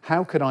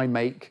 How could I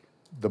make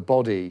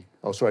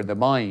the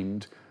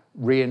mind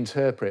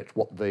reinterpret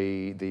what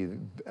the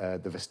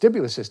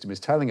vestibular system is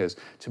telling us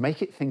to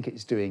make it think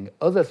it's doing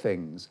other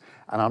things?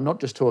 And I'm not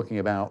just talking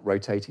about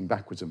rotating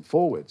backwards and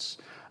forwards.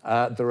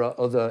 There are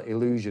other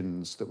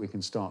illusions that we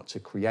can start to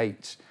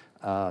create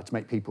to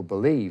make people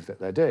believe that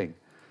they're doing.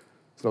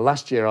 So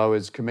last year I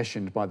was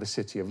commissioned by the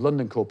City of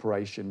London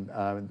Corporation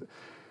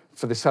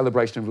for the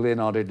celebration of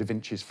Leonardo da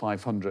Vinci's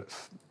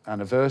 500th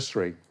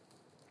anniversary.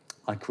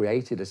 I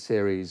created a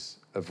series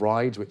of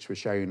rides which were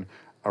shown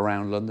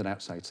around London,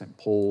 outside St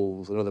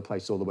Paul's and other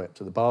places all the way up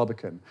to the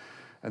Barbican.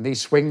 And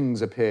these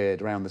swings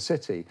appeared around the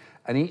city,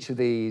 and each of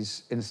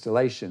these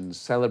installations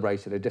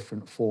celebrated a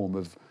different form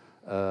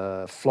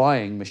of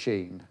flying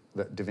machine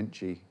that Da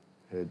Vinci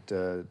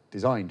had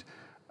designed.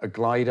 A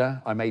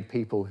glider, I made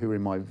people who were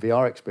in my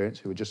VR experience,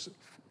 who were just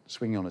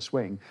swinging on a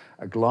swing.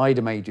 A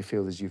glider made you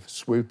feel as you're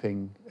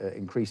swooping,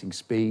 increasing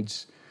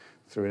speeds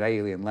through an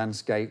alien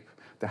landscape.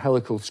 The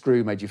helical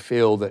screw made you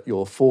feel that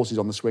your forces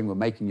on the swing were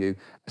making you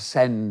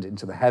ascend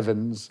into the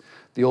heavens.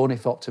 The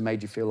ornithopter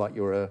made you feel like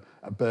you're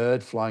a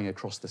bird flying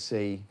across the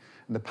sea.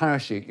 And the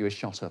parachute, you were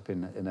shot up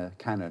in a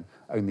cannon,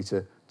 only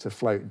to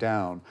float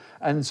down.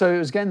 And so it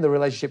was, again, the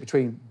relationship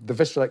between the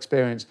visceral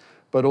experience,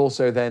 but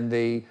also then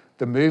the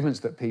movements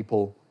that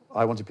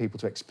I wanted people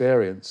to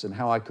experience, and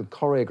how I could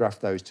choreograph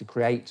those to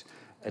create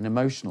an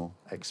emotional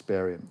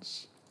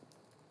experience.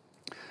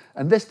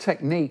 And this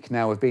technique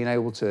now of being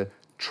able to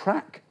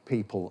track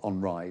people on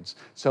rides.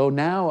 So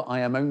now I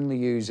am only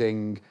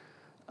using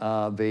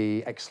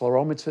the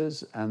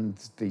accelerometers and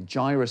the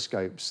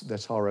gyroscopes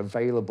that are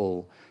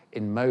available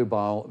in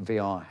mobile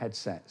VR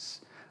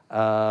headsets.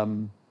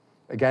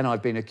 Again,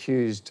 I've been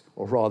accused,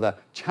 or rather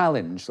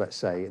challenged, let's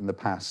say, in the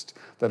past,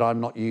 that I'm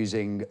not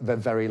using the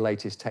very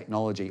latest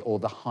technology or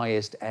the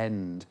highest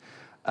end.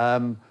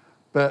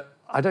 But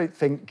I don't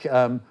think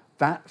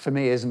that, for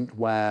me, isn't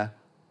where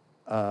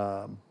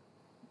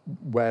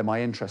my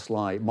interests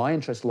lie. My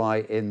interests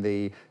lie in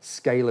the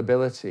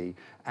scalability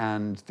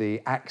and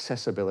the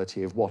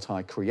accessibility of what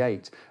I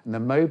create. And the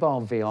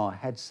mobile VR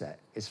headset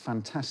is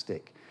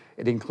fantastic.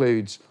 It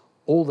includes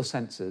all the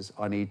sensors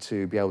I need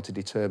to be able to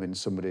determine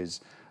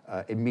somebody's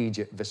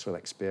immediate visceral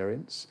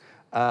experience.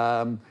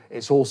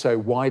 It's also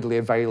widely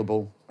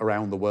available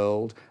around the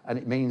world, and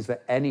it means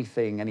that any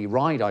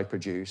ride I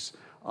produce,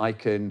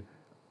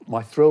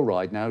 my thrill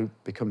ride now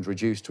becomes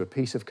reduced to a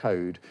piece of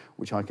code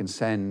which I can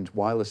send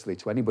wirelessly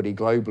to anybody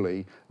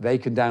globally. They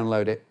can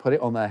download it, put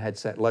it on their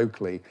headset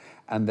locally,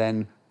 and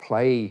then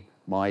play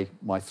my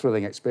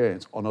thrilling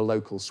experience on a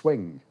local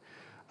swing.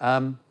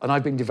 And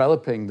I've been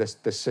developing this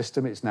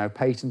system. It's now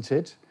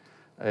patented.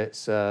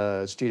 It's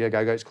Studio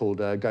GoGo. It's called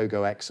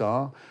GoGo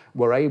XR.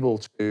 We're able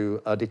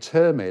to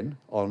determine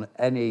on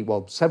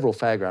several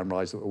fairground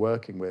rides that we're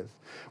working with,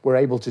 we're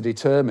able to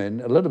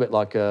determine, a little bit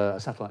like a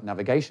satellite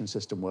navigation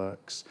system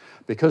works,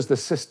 because the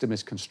system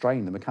is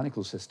constrained, the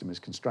mechanical system is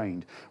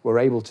constrained, we're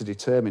able to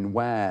determine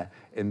where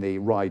in the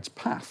ride's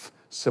path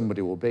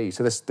somebody will be.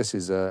 So this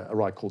is a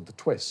ride called The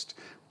Twist,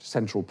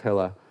 central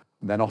pillar,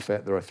 and then off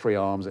it there are 3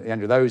 arms. At the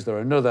end of those there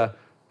are another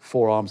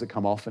 4 arms that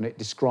come off, and it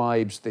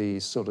describes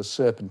these sort of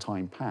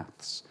serpentine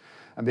paths.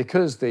 And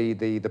because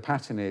the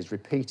pattern is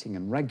repeating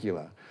and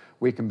regular,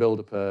 we can build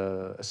up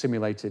a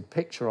simulated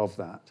picture of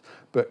that.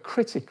 But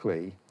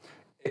critically,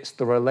 it's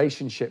the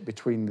relationship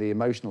between the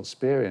emotional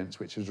experience,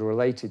 which is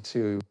related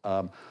to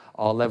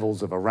our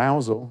levels of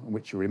arousal,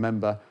 which you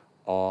remember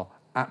are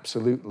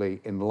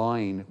absolutely in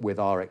line with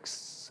our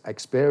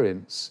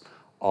experience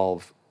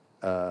of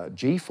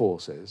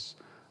G-forces,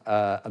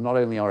 and not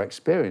only our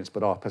experience,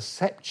 but our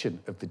perception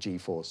of the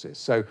G-forces.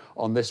 So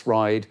on this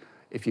ride,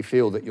 if you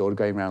feel that you're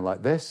going around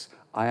like this,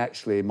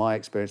 in my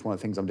experience, one of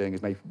the things I'm doing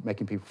is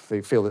making people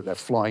feel that they're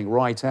flying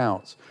right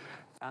out.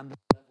 And the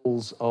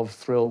levels of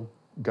thrill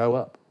go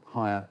up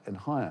higher and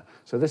higher.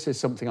 So this is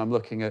something I'm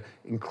looking at,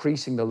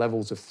 increasing the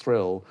levels of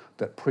thrill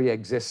that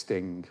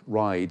pre-existing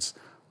rides,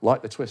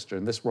 like the Twister,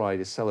 and this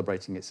ride is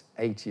celebrating its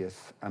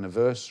 80th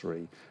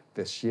anniversary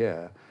this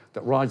year,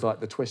 that rides like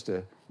the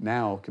Twister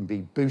now can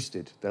be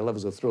boosted, their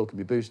levels of thrill can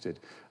be boosted.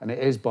 And it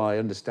is by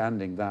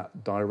understanding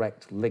that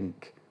direct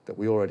link that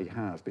we already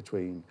have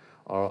between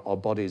our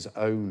body's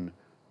own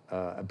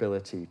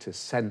ability to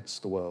sense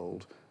the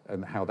world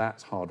and how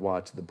that's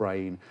hardwired to the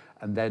brain,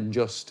 and then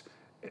just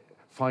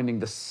finding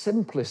the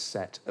simplest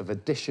set of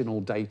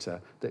additional data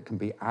that can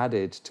be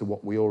added to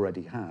what we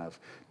already have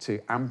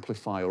to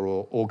amplify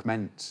or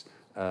augment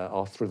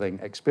our thrilling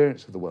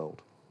experience of the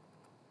world.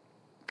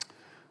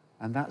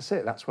 And that's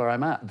it, that's where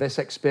I'm at. This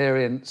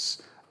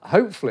experience,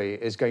 hopefully,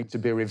 is going to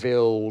be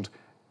revealed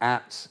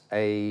at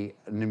an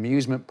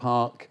amusement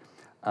park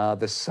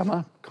this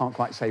summer. Can't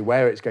quite say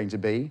where it's going to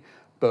be,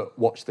 but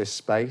watch this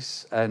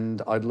space.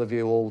 And I'd love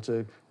you all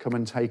to come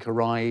and take a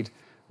ride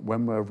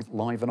when we're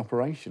live and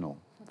operational.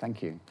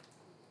 Thank you.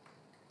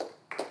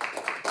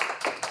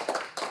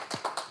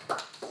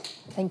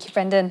 Thank you,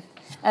 Brendan.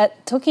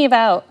 Talking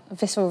about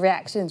visceral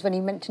reactions, when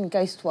you mentioned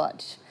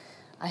Ghostwatch,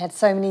 I had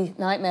so many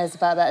nightmares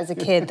about that as a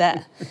kid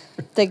that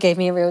gave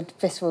me a real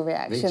visceral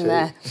reaction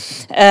there.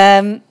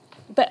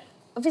 But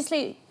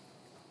obviously,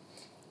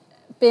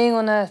 being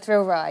on a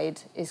thrill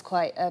ride is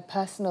quite a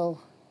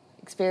personal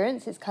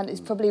experience. It's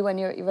probably when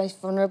you're at your most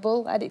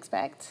vulnerable, I'd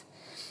expect.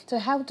 So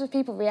how do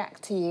people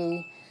react to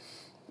you?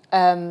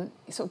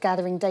 Sort of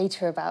gathering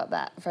data about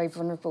that very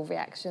vulnerable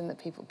reaction that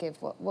people give.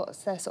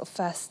 What's their sort of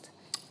first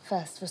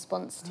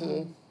response to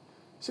you?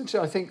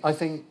 Essentially, I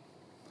think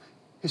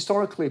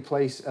historically,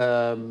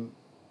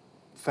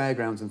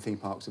 fairgrounds and theme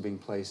parks have been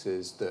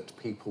places that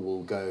people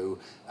will go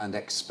and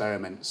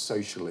experiment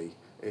socially.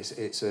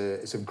 It's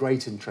of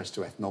great interest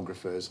to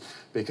ethnographers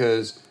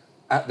because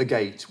at the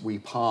gate we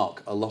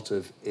park a lot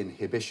of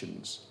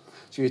inhibitions.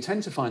 So you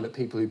tend to find that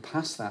people who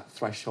pass that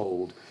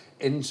threshold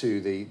into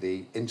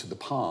the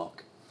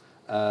park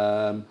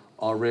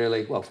are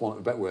really, well, for want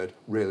of a better word,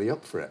 really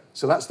up for it.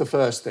 So that's the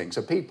first thing.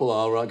 So people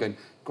are going,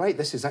 great,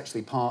 this is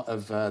actually part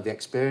of the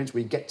experience.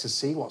 We get to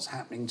see what's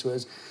happening to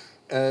us.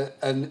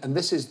 And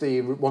this is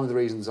one of the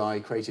reasons I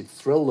created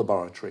Thrill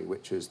Laboratory,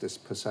 which is this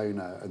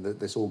persona and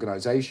this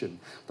organisation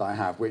that I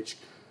have, which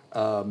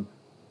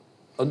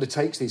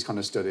undertakes these kind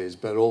of studies,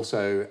 but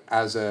also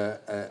as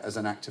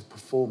an act of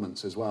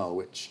performance as well,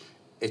 which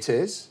it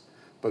is,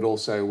 but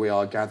also we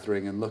are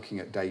gathering and looking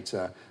at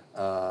data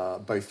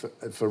both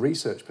for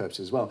research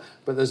purposes as well.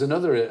 But there's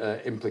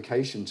another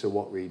implication to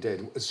what we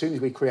did. As soon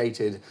as we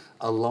created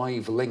a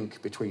live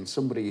link between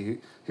somebody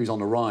who's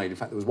on a ride, in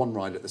fact, there was one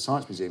ride at the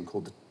Science Museum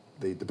called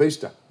the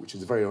Booster, which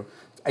is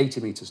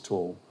 80 metres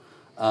tall.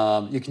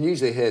 You can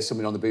usually hear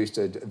somebody on the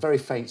Booster, a very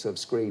faint sort of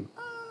scream,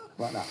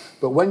 like that.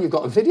 But when you've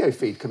got a video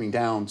feed coming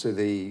down to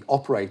the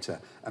operator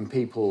and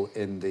people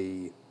in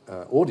the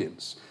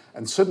audience,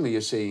 and suddenly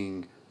you're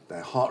seeing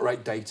their heart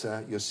rate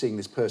data, you're seeing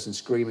this person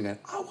screaming, and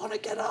I want to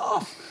get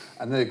off.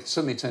 And they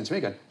suddenly turn to me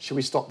and go, should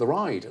we stop the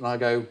ride? And I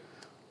go,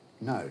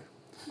 no.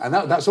 And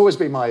that's always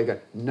been my,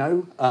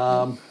 no.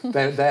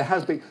 There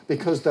has been,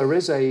 because there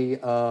is there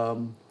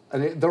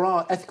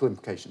are ethical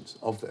implications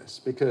of this,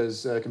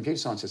 because computer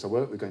scientists I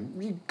work with going,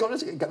 you've got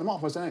to get them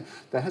off. I say, no.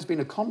 There has been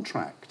a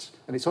contract,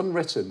 and it's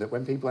unwritten, that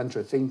when people enter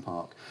a theme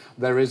park,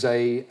 there is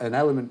an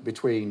element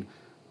between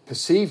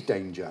perceived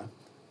danger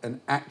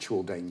and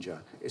actual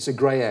danger. It's a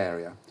grey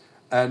area.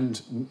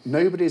 And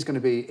nobody is going to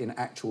be in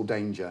actual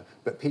danger,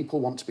 but people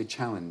want to be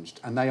challenged,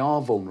 and they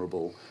are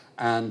vulnerable,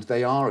 and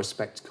they are a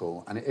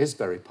spectacle, and it is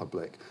very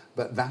public,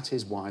 but that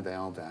is why they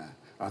are there.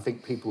 And I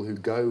think people who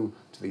go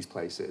to these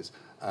places,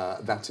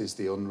 that is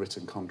the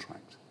unwritten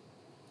contract.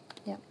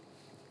 Yeah,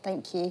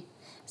 thank you.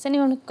 Has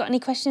anyone got any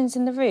questions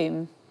in the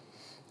room?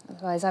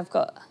 Otherwise, I've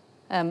got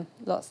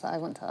lots that I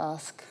want to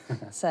ask.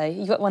 So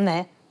you've got one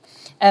there.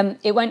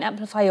 It won't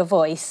amplify your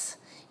voice.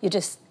 You're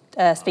just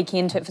speaking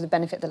into it for the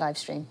benefit of the live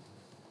stream.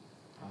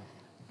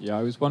 Yeah,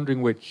 I was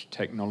wondering which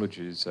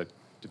technological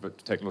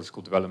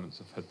developments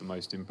have had the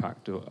most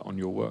impact on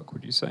your work,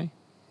 would you say?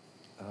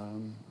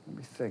 Let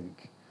me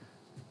think.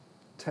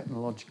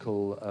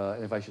 Technological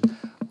innovation.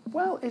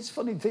 Well, it's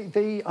funny.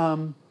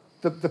 The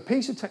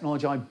piece of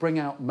technology I bring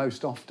out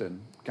most often,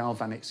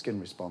 galvanic skin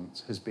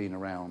response, has been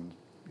around,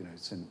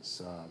 since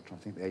I'm trying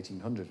to think the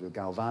 1800s with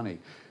Galvani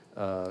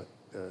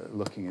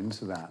looking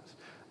into that.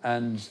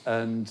 And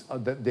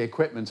the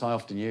equipment I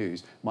often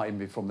use might even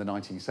be from the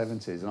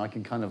 1970s, and I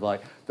can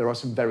there are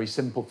some very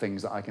simple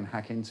things that I can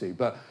hack into.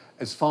 But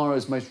as far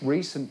as most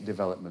recent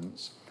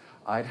developments,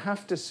 I'd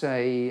have to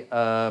say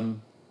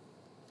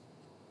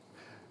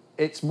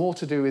it's more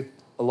to do with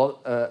a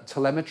lot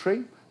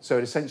telemetry. So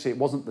essentially it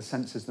wasn't the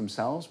sensors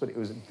themselves, but it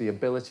was the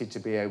ability to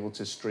be able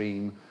to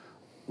stream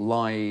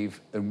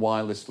live and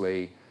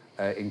wirelessly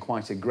in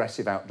quite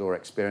aggressive outdoor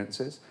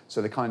experiences.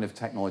 So the kind of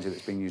technology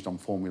that's being used on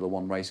Formula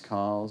One race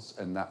cars,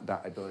 and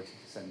that ability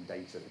to send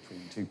data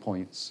between 2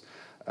 points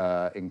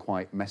in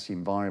quite messy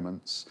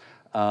environments,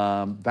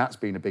 that's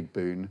been a big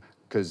boon,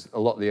 because a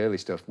lot of the early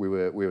stuff we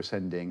were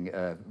sending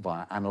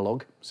via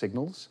analog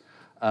signals.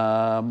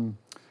 And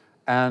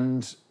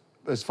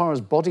as far as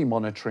body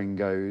monitoring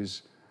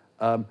goes,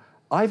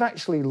 I've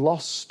actually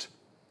lost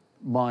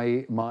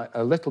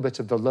a little bit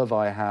of the love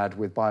I had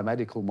with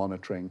biomedical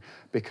monitoring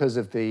because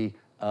of the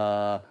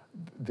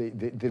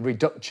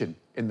reduction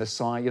in the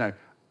size.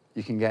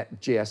 You can get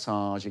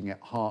GSRs, you can get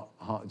heart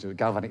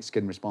galvanic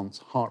skin response,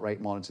 heart rate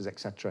monitors,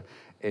 etc.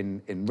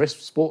 in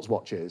wrist sports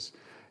watches.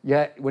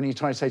 Yet when you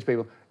try to say to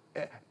people,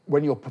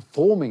 when you're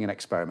performing an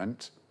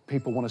experiment,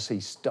 people want to see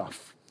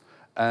stuff.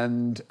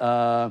 And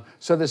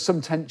so there's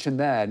some tension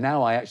there.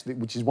 Now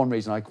which is one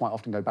reason I quite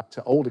often go back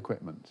to old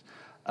equipment.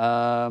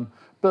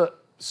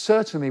 But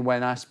certainly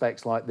when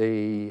aspects like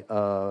the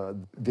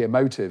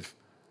emotive,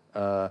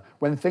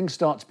 when things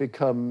start to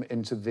become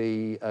into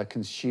the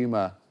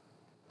consumer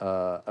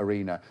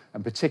arena,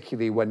 and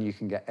particularly when you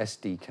can get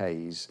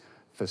SDKs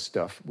for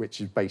stuff,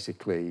 which is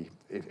basically,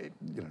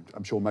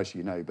 I'm sure most of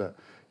you know, but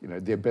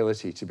the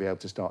ability to be able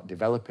to start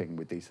developing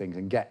with these things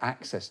and get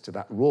access to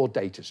that raw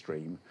data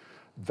stream,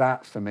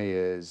 that for me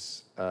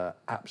is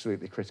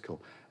absolutely critical.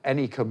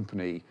 Any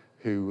company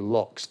who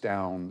locks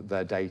down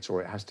their data,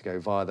 or it has to go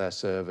via their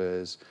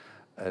servers,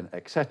 and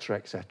et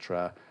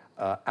cetera,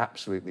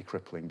 absolutely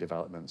crippling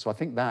development. So I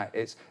think that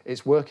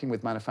it's working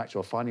with manufacturers,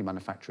 or finding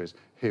manufacturers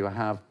who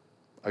have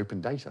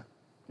open data.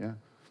 Yeah.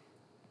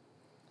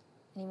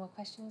 Any more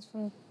questions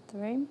from the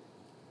room?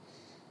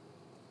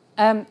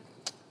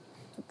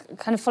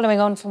 Kind of following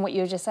on from what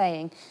you were just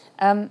saying,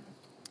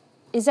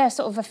 is there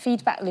sort of a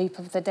feedback loop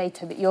of the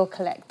data that you're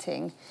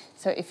collecting?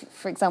 So if,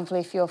 for example,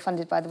 if you're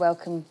funded by the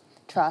Wellcome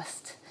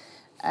Trust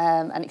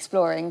and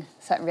exploring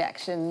certain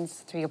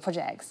reactions through your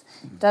projects,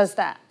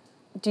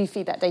 do you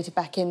feed that data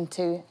back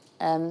into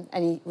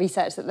any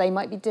research that they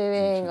might be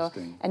doing or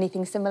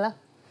anything similar?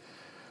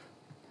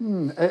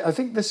 I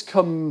think this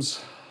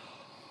comes...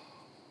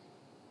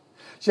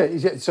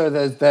 Yeah, so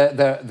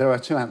there are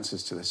two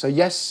answers to this. So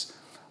yes,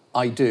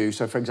 I do.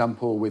 So for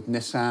example, with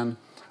Nissan,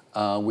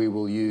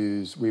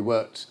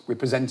 we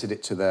presented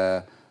it to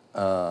their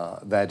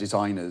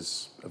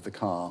designers of the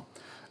car,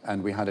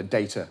 and we had a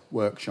data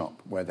workshop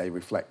where they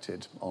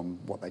reflected on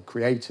what they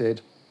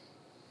created.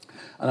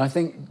 And I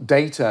think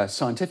data,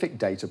 scientific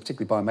data,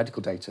 particularly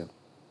biomedical data,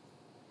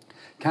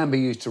 can be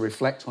used to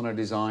reflect on a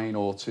design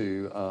or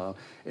to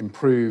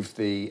improve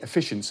the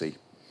efficiency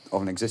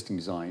of an existing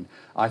design.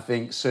 I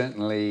think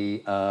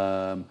certainly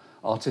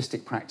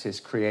artistic practice,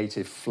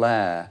 creative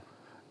flair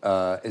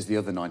is the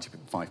other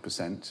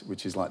 95%,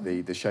 which is like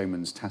the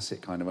showman's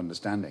tacit kind of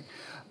understanding.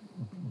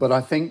 But I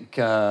think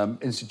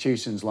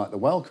institutions like the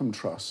Wellcome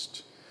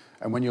Trust,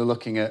 and when you're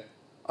looking at,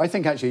 I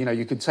think actually,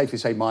 you could safely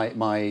say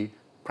my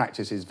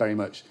practice is very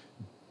much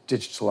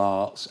digital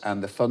arts,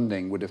 and the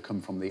funding would have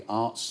come from the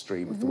arts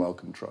stream of the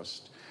Wellcome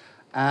Trust.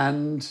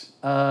 And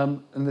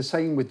the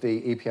same with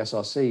the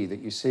EPSRC,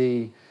 that you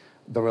see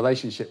the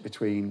relationship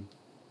between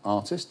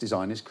artists,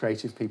 designers,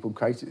 creative people,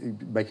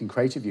 making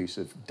creative use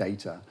of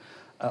data,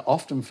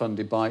 often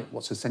funded by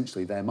what's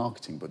essentially their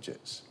marketing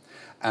budgets.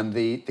 And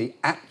the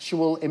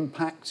actual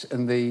impact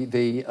and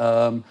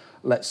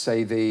let's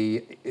say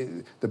the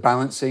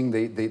balancing,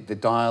 the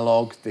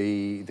dialogue,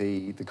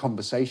 the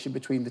conversation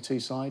between the two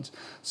sides.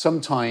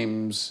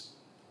 Sometimes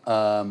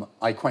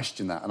I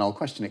question that, and I'll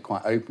question it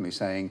quite openly,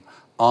 saying,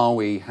 are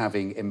we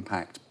having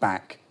impact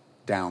back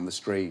down the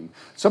stream?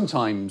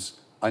 Sometimes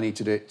I need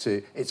to do it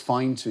it's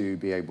fine to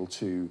be able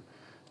to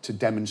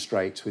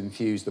demonstrate, to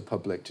enthuse the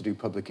public, to do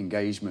public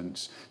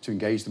engagements, to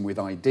engage them with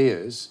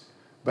ideas,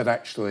 but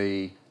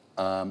actually,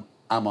 am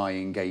I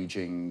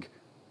engaging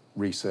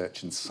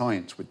research and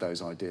science with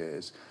those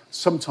ideas?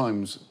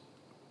 Sometimes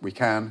we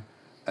can,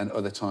 and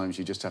other times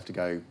you just have to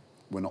go,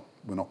 we're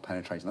not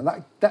penetrating.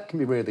 And that can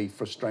be really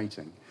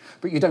frustrating.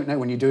 But you don't know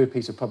when you do a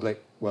piece of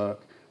public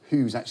work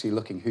who's actually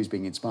looking, who's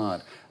being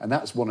inspired. And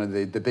that's one of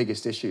the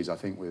biggest issues, I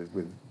think, with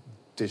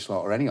digital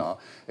art or any art,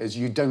 is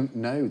you don't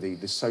know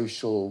the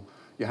social,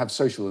 you have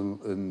social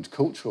and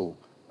cultural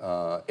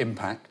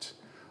impact,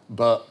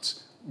 but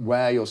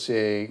where you're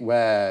seeing,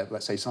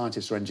 let's say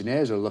scientists or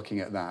engineers are looking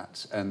at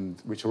that,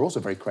 and which are also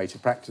very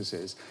creative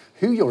practices,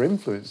 who you're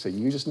influencing,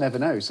 you just never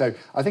know. So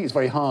I think it's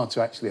very hard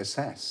to actually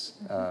assess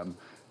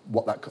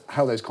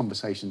how those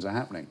conversations are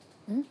happening.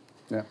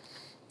 Yeah.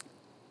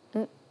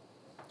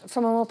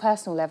 From a more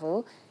personal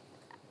level,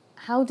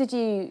 how did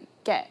you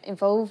get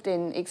involved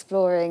in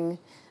exploring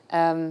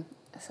the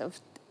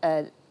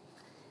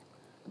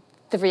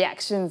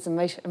reactions,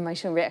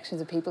 emotional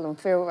reactions of people on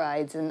thrill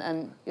rides,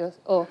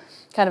 or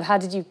kind of how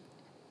did you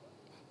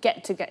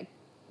get to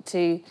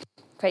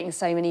creating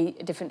so many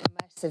different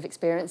immersive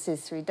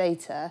experiences through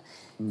data?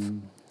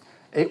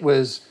 It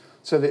was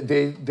so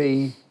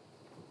the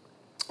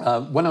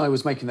when I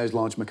was making those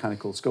large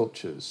mechanical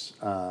sculptures,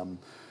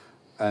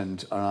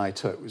 and I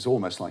took, it was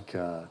almost like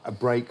a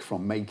break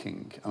from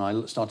making, and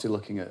I started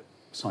looking at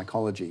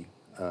psychology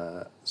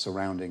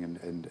surrounding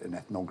and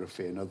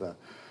ethnography and other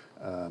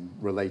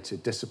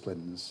related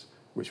disciplines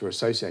which were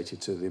associated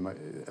to the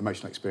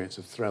emotional experience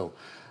of thrill.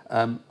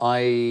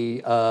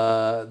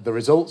 The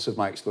results of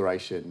my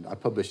exploration I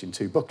published in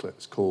two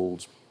booklets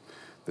called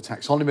the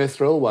taxonomy of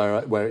thrill,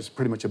 where it's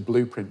pretty much a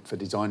blueprint for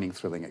designing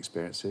thrilling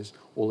experiences,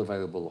 all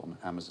available on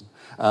Amazon.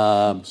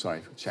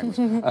 Sorry, shameless.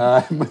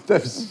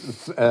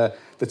 There's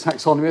the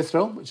taxonomy of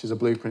thrill, which is a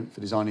blueprint for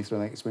designing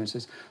thrilling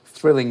experiences.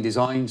 Thrilling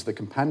Designs, the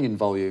companion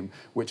volume,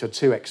 which are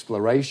 2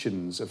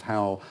 explorations of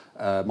how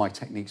my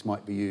techniques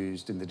might be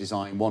used in the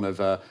design. One of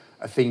a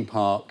theme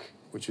park,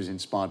 which was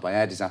inspired by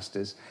air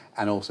disasters,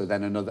 and also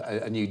then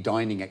a new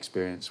dining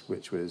experience,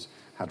 which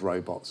had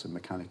robots and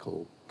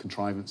mechanical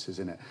contrivances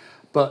in it.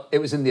 But it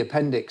was in the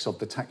appendix of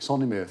the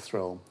taxonomy of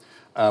thrill,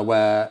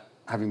 where,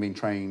 having been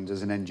trained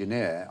as an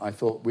engineer, I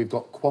thought we've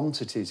got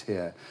quantities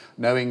here,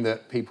 knowing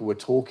that people were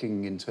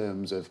talking in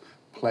terms of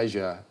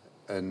pleasure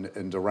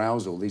and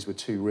arousal. These were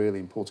 2 really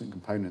important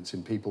components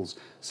in people's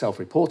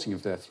self-reporting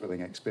of their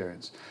thrilling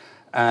experience.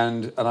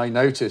 And I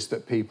noticed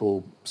that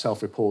people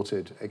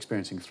self-reported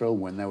experiencing thrill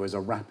when there was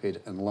a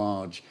rapid and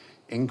large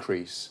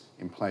increase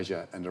in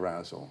pleasure and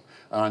arousal.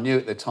 And I knew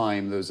at the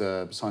time there was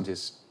a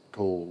scientist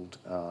called,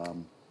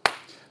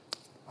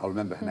 I'll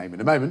remember her name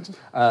in a moment,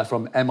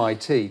 from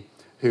MIT,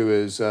 who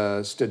was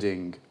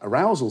studying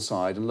arousal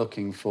side and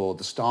looking for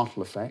the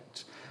startle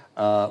effect,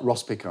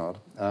 Ross Pickard.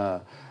 I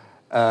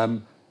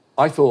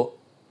thought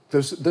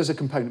there's a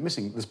component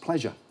missing, there's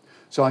pleasure.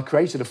 So I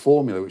created a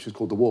formula which was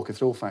called the Walker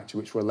Thrill Factor,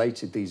 which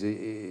related these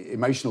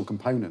emotional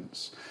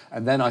components.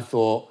 And then I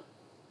thought,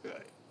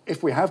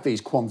 if we have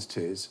these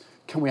quantities,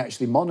 can we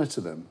actually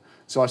monitor them?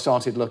 So I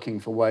started looking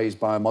for ways,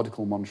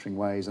 biomedical monitoring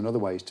ways and other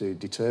ways to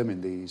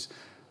determine these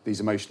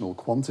emotional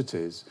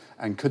quantities.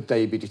 And could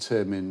they be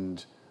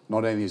determined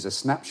not only as a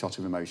snapshot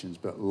of emotions,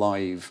 but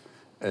live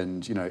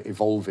and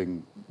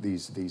evolving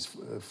these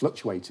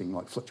fluctuating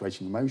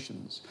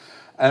emotions.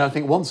 And I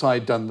think once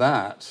I'd done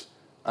that,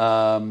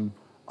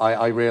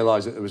 I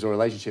realised that there was a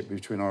relationship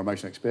between our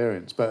emotional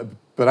experience. But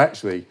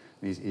actually,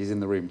 he's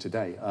in the room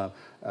today.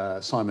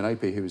 Simon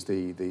Opie, who was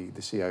the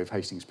CEO of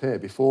Hastings Pier,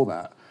 before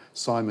that,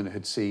 Simon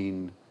had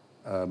seen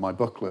my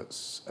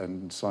booklets,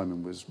 and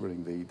Simon was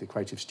running the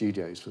creative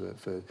studios for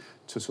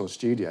Tussauds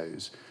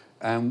Studios.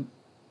 And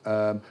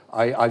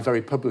I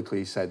very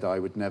publicly said that I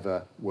would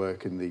never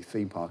work in the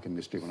theme park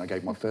industry when I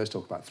gave my first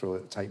talk about thrill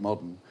at the Tate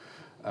Modern,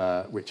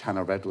 which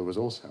Hannah Redler was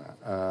also at.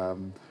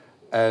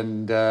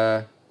 And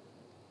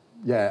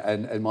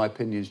my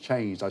opinions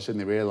changed. I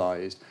suddenly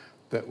realised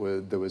that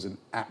there was an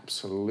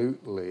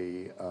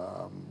absolutely,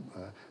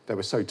 they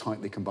were so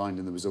tightly combined,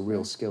 and there was a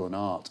real skill and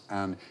art,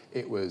 and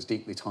it was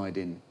deeply tied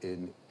in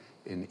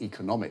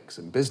economics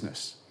and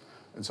business.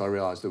 And so I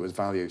realised there was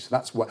value.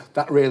 So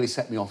that really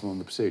set me off on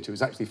the pursuit. It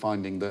was actually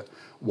finding that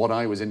what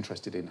I was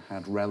interested in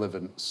had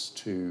relevance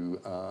to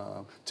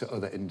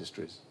other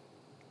industries.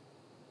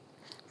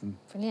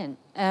 Brilliant.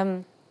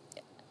 Anita,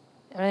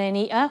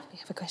 we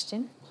have a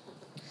question.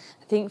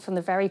 I think from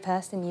the very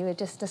person you were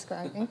just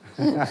describing.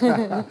 Oh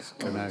no, it's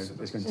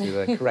going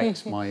to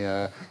correct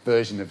my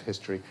version of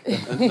history.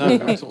 No,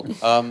 not at all.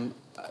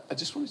 I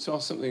just wanted to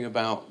ask something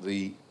about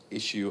the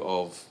issue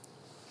of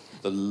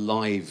the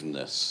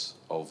liveness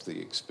of the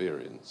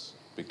experience,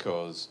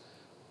 because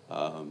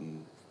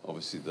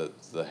obviously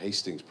the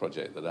Hastings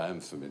project that I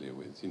am familiar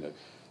with,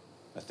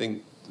 I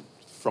think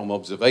from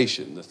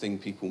observation, the thing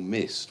people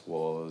missed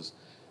was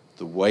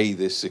the way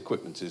this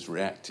equipment is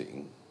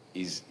reacting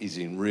is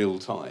in real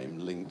time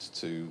linked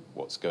to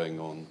what's going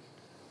on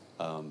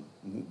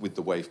with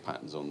the wave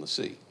patterns on the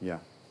sea. Yeah.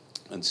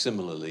 And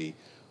similarly,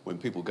 when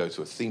people go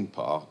to a theme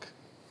park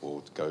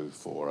or go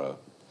for a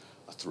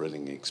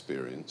thrilling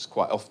experience,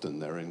 quite often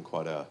they're in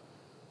quite a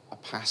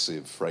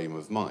passive frame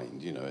of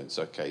mind. It's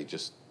okay,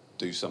 just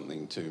do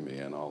something to me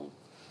and I'll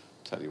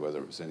tell you whether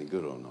it was any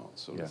good or not,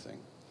 sort of thing.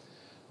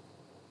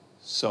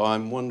 So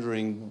I'm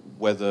wondering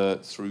whether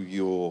through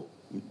your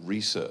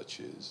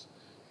researches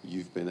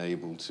you've been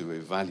able to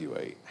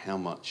evaluate how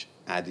much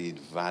added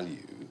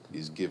value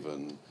is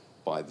given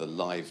by the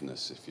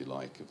liveness, if you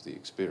like, of the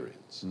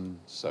experience.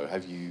 So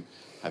have you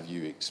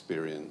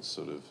experienced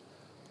sort of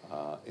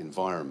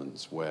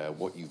environments where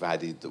what you've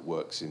added that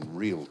works in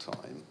real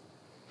time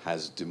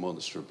has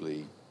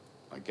demonstrably,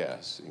 I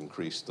guess,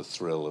 increased the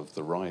thrill of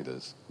the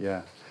riders?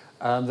 Yeah.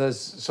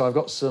 So I've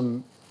got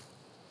some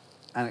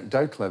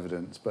anecdotal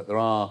evidence, but there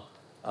are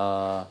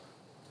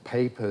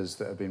papers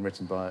that have been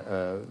written by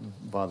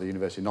the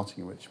University of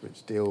Nottingham,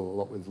 which deal a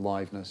lot with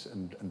liveness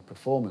and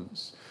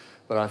performance.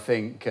 But I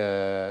think,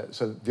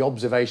 so the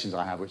observations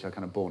I have, which are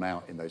kind of borne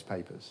out in those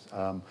papers,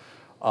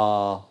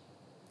 are...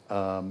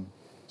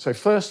 So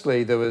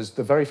firstly, there was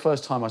the very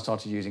first time I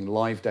started using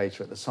live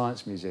data at the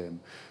Science Museum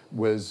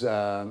was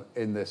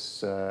in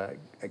this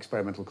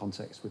experimental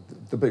context with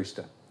the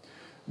booster,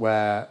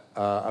 where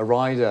a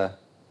rider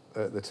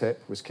at the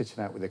tip was kitting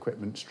out with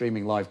equipment,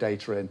 streaming live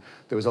data in.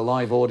 There was a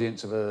live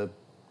audience of a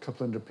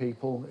couple hundred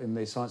people in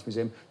the Science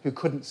Museum who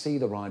couldn't see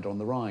the rider on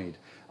the ride.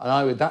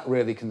 And that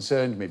really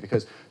concerned me,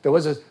 because there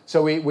was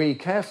so we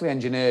carefully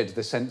engineered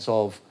the sense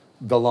of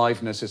the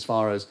liveness as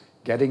far as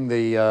getting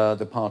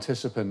the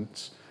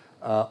participants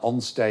on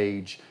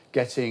stage,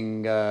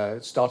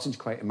 starting to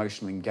create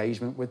emotional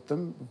engagement with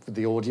them, with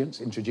the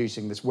audience,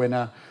 introducing this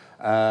winner,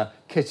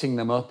 kitting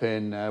them up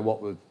in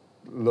what would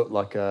look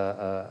like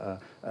a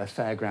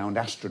fairground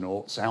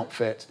astronaut's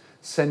outfit,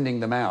 sending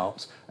them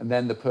out, and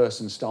then the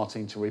person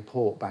starting to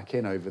report back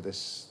in over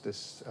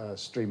this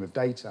stream of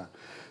data.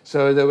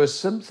 So there was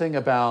something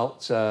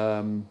about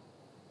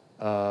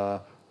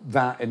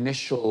that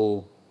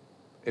initial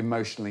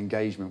emotional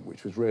engagement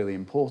which was really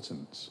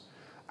important,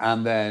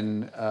 and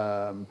then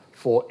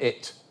for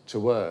it to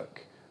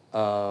work.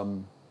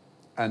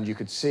 And you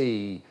could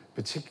see,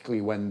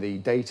 particularly when the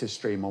data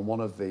stream on one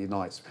of the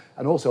nights,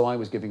 and also I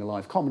was giving a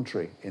live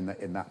commentary in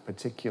that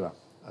particular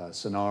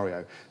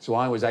scenario, so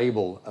I was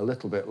able, a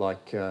little bit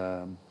like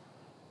a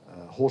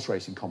horse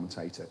racing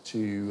commentator,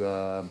 to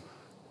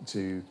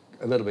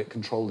a little bit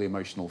control the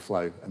emotional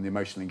flow and the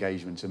emotional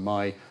engagement.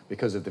 And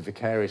because of the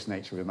vicarious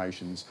nature of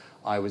emotions,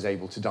 I was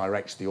able to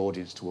direct the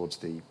audience towards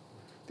the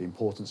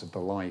importance of the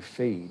live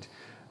feed.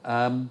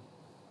 And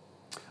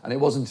it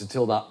wasn't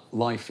until that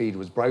live feed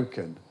was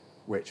broken,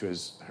 which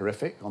was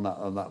horrific on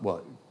that.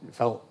 Well, it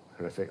felt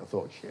horrific. I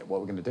thought, shit, what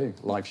are we going to do?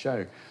 Live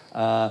show.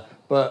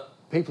 But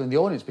people in the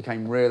audience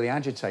became really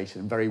agitated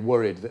and very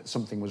worried that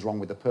something was wrong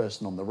with the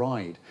person on the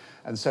ride.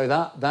 And so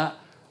that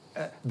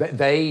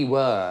they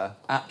were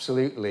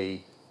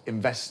absolutely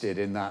invested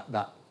in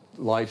that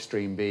live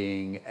stream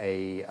being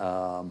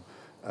an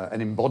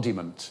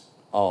embodiment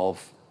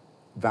of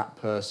that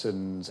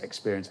person's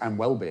experience and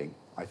well-being,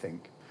 I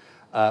think.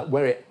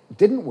 Where it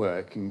didn't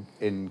work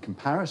in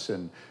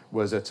comparison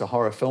was at a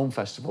horror film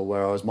festival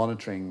where I was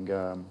monitoring,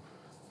 I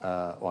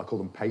call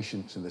them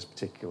patients in this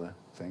particular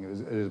thing. It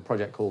was a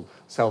project called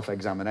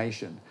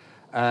Self-Examination.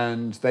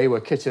 And they were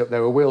kitted up, they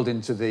were wheeled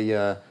into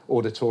the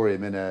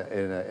auditorium in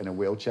a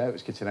wheelchair. It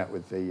was kitted out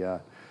with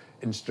the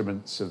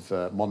instruments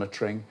of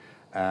monitoring,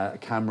 a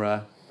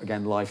camera,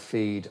 again, live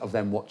feed of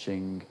them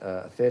watching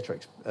a theatre,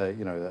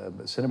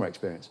 a cinema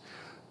experience.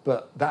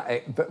 But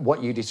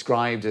what you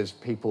described as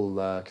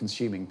people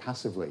consuming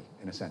passively,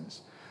 in a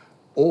sense,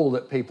 all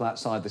that people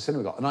outside the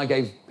cinema got. And I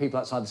gave people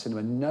outside the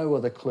cinema no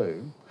other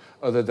clue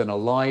other than a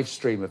live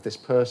stream of this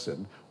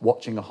person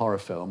watching a horror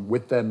film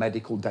with their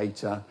medical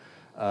data.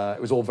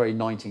 It was all very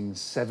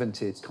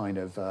 1970s kind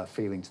of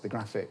feeling to the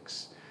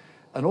graphics.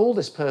 And all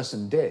this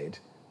person did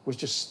was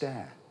just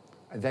stare.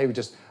 And they were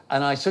just,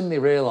 and I suddenly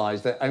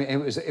realized that, I mean,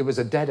 it was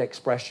a dead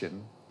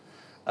expression,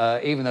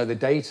 even though the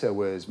data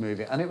was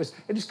moving. And it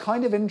was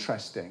kind of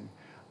interesting.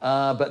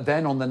 But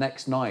then on the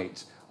next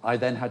night, I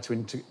then had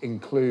to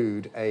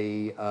include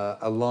a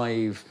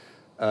live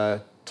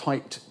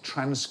typed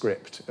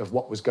transcript of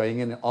what was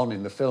going on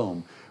in the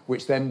film,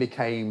 which then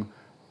became,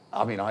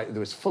 it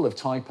was full of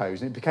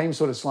typos, and it became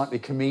sort of slightly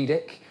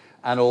comedic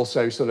and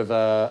also sort of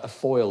a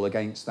foil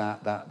against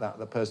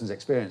the person's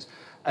experience.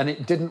 And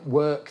it didn't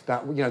work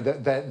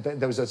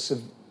there was a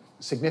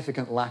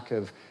significant lack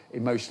of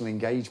emotional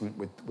engagement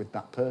with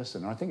that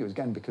person. And I think it was,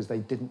 again, because they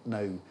didn't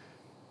know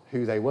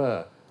who they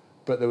were.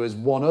 But there was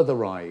one other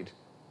ride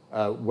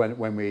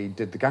when we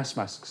did the gas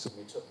masks, and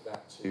we took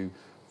that to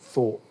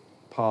Thorpe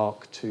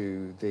Park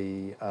to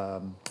the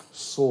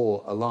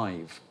Saw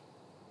Alive,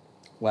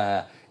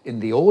 where in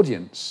the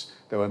audience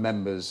there were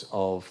members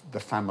of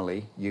the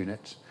family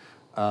unit.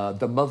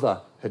 The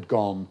mother had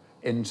gone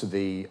into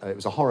it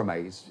was a horror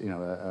maze,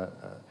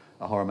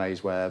 a horror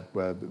maze where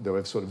there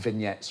were sort of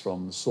vignettes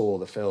from Saw,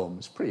 the film.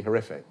 It's pretty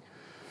horrific.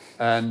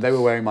 And they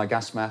were wearing my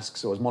gas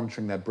masks, so I was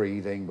monitoring their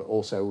breathing, but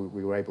also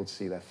we were able to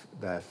see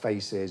their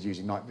faces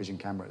using night vision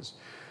cameras.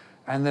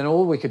 And then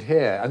all we could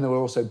hear, and they were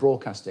also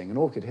broadcasting, and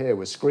all we could hear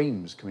was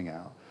screams coming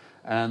out.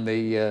 And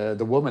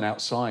the woman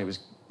outside,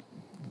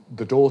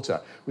 the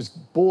daughter, was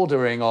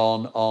bordering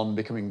on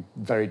becoming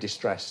very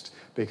distressed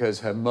because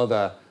her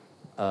mother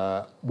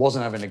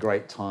wasn't having a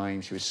great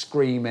time. She was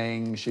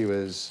screaming, she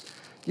was,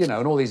 and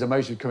all these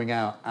emotions coming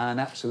out and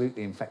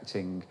absolutely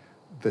infecting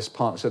this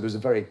part. So there was a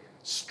very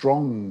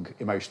strong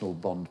emotional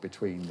bond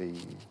between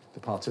the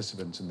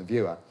participant and the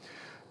viewer.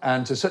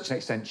 And to such an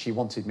extent, she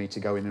wanted me to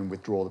go in and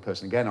withdraw the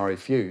person again. I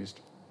refused.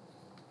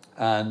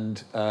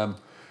 And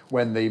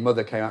when the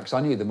mother came out, because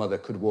I knew the mother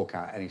could walk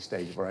out at any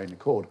stage of her own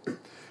accord,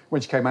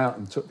 when she came out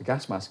and took the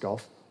gas mask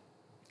off,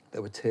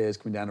 there were tears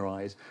coming down her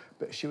eyes,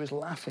 but she was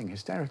laughing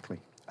hysterically.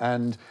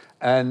 And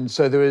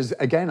so there was,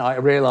 again, I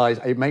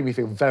realised it made me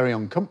feel very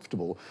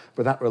uncomfortable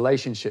with that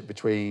relationship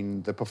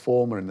between the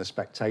performer and the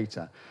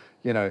spectator,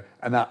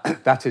 and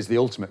that is the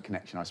ultimate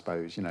connection, I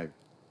suppose,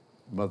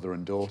 mother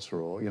and daughter,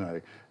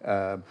 or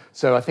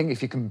so I think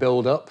if you can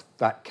build up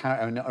that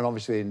character, and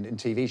obviously in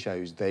TV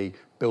shows they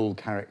build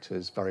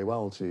characters very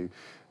well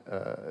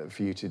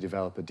for you to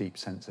develop a deep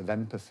sense of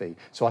empathy.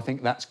 So I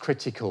think that's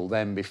critical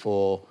then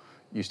before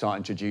you start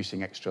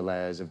introducing extra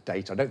layers of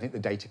data. I don't think the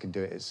data can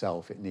do it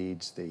itself. It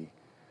needs the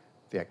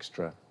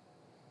extra,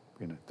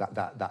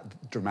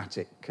 that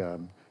dramatic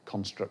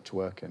construct to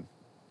work in.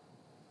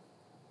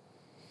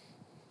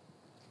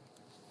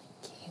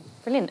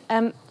 Brilliant.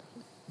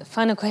 The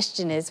final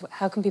question is,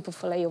 how can people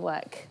follow your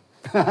work?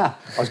 I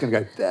was going to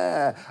go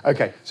there.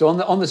 Okay, so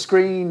on the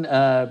screen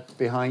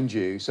behind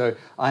you, so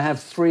I have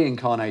 3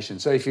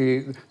 incarnations. So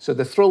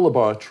the Thrill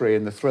Laboratory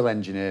and the Thrill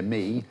Engineer,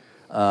 me,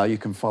 you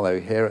can follow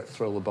here at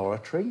Thrill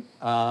Laboratory.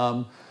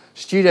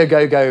 Studio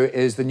GoGo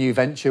is the new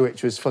venture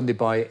which was funded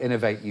by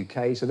Innovate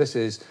UK. So this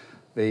is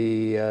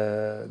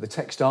the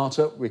tech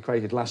startup we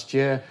created last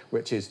year,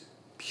 which is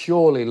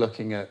purely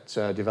looking at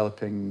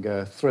developing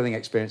thrilling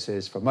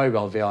experiences for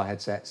mobile VR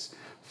headsets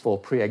for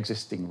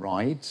pre-existing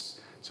rides.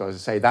 So as I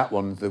say, that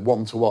one, the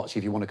one to watch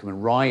if you want to come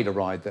and ride a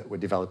ride that we're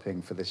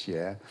developing for this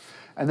year.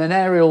 And then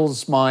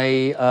Aerial's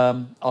my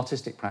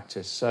artistic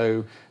practice.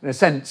 So in a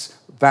sense,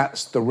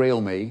 that's the real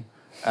me.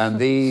 And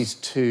these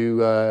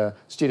two,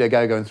 Studio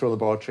GoGo and Thrill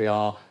Laboratory,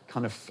 are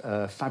kind of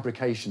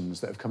fabrications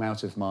that have come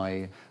out of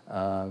my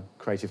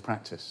creative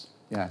practice.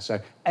 Yeah, so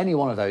any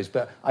one of those,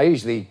 but I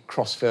usually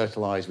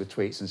cross-fertilise with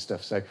tweets and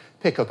stuff. So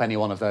pick up any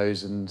one of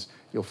those and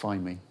you'll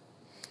find me.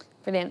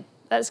 Brilliant.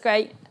 That's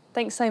great.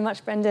 Thanks so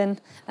much, Brendan.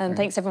 And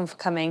thanks everyone for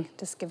coming.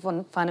 Just give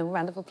one final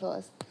round of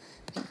applause.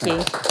 Thank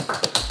you.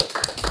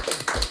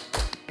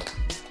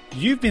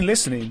 You've been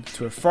listening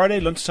to a Friday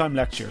lunchtime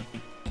lecture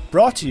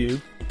brought to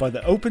you by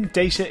the Open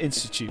Data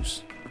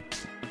Institute.